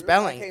because the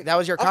spelling. came- That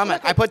was your I feel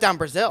comment. like I put down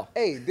Brazil.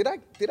 Hey, did I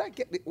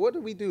get what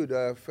did we do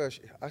the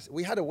first?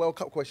 We had a World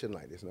Cup question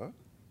like this, no?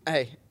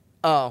 Hey.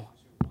 Oh.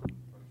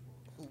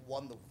 Who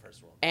won the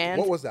first World Cup? And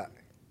What was that?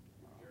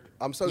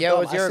 I'm so Yeah, dumb.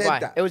 it was Uruguay. I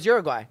said that. It was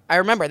Uruguay. I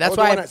remember. That's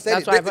I why. was the one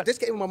that said it. This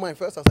came in my mind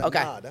first. I was like,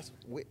 Okay. nah, that's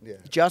yeah.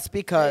 Just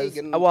because.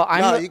 Hagen.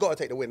 Well, you got to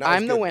take the win. That was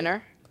I'm the good.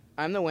 winner.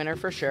 I'm the winner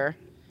for sure.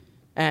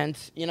 And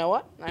you know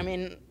what? I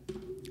mean,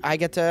 I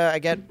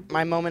get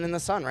my moment in the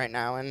sun right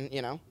now, and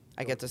you know,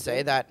 I get to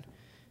say that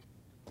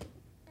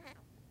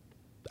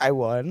I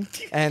won,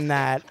 and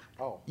that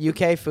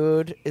UK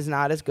food is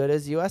not as good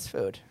as US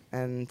food,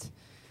 and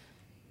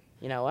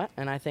you know what?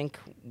 And I think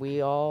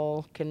we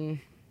all can.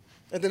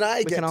 And then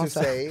I get to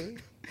say,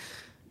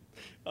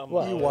 you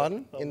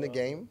won in the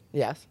game.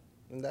 Yes.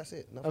 And that's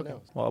it. Nothing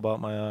else. What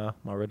about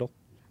my riddle?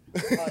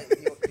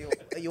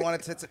 You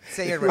wanted to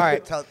say your riddle. All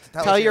right.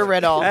 Tell your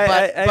riddle.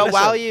 Hey, but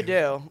while you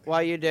do,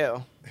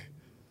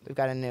 we've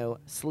got a new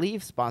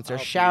sleeve sponsor.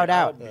 Shout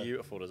out. How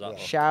beautiful does that look?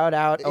 Shout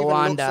out, It even looks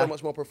so Awanda.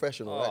 much more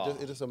professional.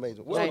 It's just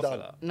amazing. Well Well done.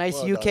 done. Nice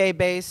Well done.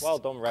 UK-based Well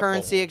done, Red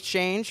currency Bull.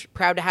 exchange.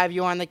 Proud to have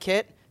you on the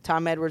kit.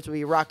 Tom Edwards will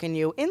be rocking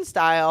you in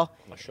style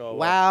I sure will.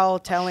 while I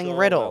telling sure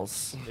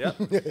riddles. Yeah.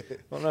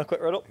 Want a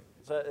quick riddle?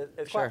 So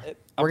it's Sure. quite,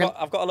 We're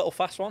I've got a little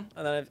fast one,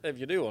 and then if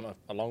you do want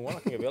a long one, I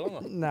can give you a long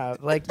one. No,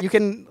 like you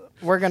can.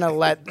 We're gonna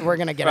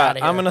get out of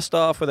here. I'm gonna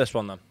start off with this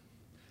one then.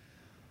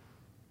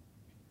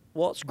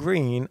 What's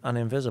green and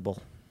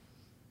invisible?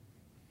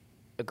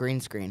 A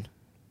green screen.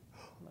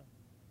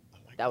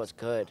 That was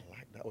good.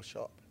 That was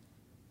sharp.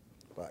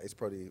 But it's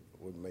probably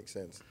wouldn't make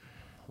sense.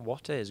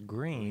 What is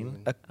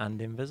green and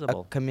A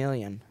invisible?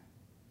 chameleon.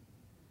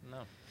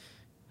 No.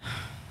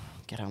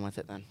 Get on with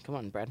it then. Come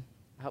on, Brad.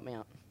 Help me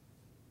out.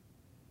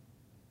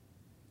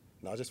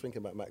 No, I was just thinking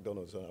about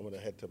McDonald's. So I'm going to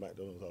head to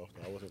McDonald's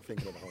after. I wasn't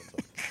thinking of the answer.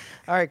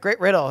 All right, great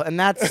riddle, and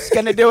that's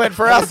gonna do it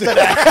for us today.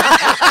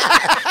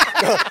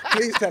 No,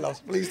 please tell us.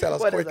 Please tell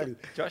us What is quickly. Do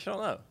you actually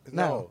not know?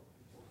 No.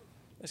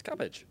 It's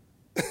cabbage.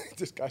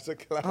 This guy's a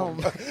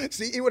clown.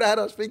 See, he would have had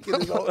us thinking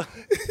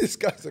this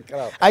guy's a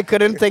clown. I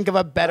couldn't think of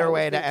a better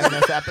way to end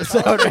this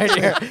episode right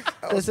here.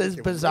 This is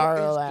Bizarro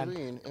What is Land.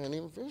 green and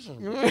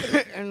invisible?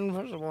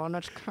 Invisible, and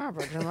it's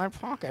cabbage in my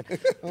pocket.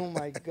 Oh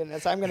my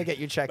goodness, I'm gonna get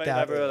you checked But out.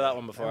 never heard that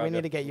one before. We have need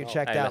you? to get you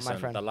checked Hey, out, listen, my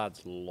friend. The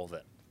lads love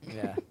it.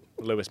 Yeah.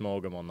 Lewis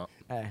Morgan on that.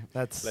 Hey,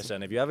 that's.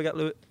 Listen, if you ever get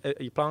Lewis, are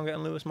you planning on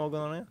getting Lewis Morgan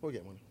on here? We'll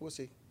get one. We'll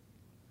see.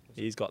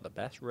 He's got the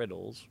best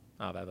riddles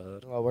I've ever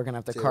heard. Well, we're gonna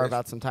have to Serious? carve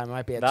out some time. It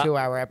might be a That-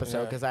 2-hour episode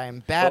Yeah. because I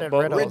am bad at But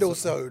riddles.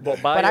 Riddle-sode.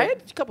 But But I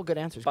had a couple good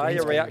answers. by Green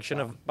your screen was reaction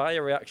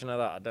fine. of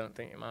that, I don't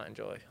think you might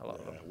enjoy a lot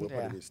of them. We'll Yeah.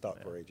 probably be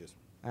stuck for ages.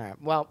 All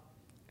right. Well,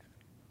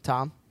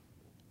 Tom,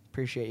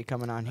 appreciate you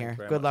coming on here.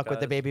 very Good much, luck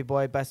with the guys. baby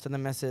boy. Best of the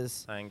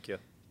misses. Thank you.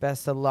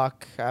 Best of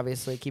luck.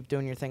 Obviously, keep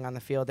doing your thing on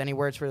the field. Any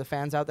words for the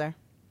fans out there?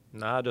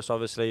 Nah, just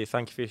obviously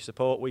thank you for your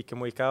support week in,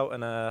 week out,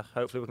 and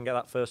hopefully we can get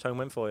that first home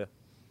win for you.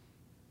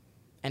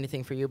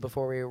 Anything for you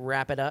before we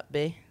wrap it up,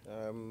 B?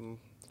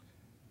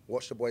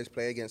 Watch the boys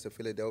play against the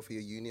Philadelphia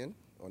Union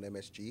on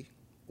MSG.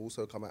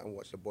 Also come out and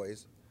watch the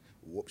boys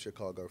whoop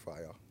Chicago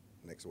Fire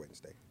next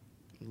Wednesday.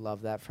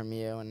 Love that from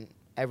you. And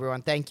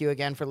everyone, thank you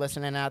again for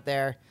listening out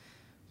there.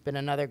 Been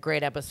another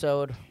great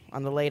episode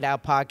on the Lade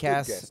Out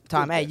podcast. guest,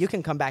 Tom, good hey, guest. you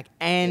can come back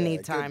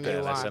anytime good you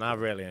guest. want. Listen, I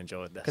really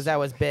enjoyed this. Because that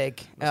was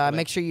big.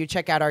 Make sure you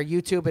check out our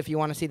YouTube if you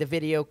want to see the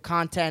video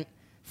content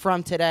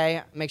from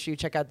today. Make sure you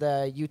check out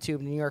the YouTube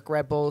New York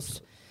Red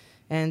Bulls.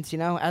 And, you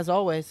know, as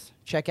always,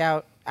 check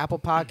out Apple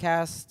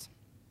Podcasts,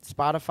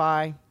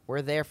 Spotify.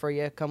 We're there for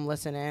you. Come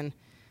listen in.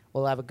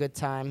 We'll have a good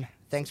time.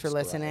 Thanks for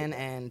listening,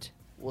 and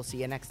we'll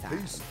see you next time.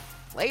 Peace.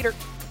 Later.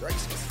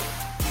 Gracious.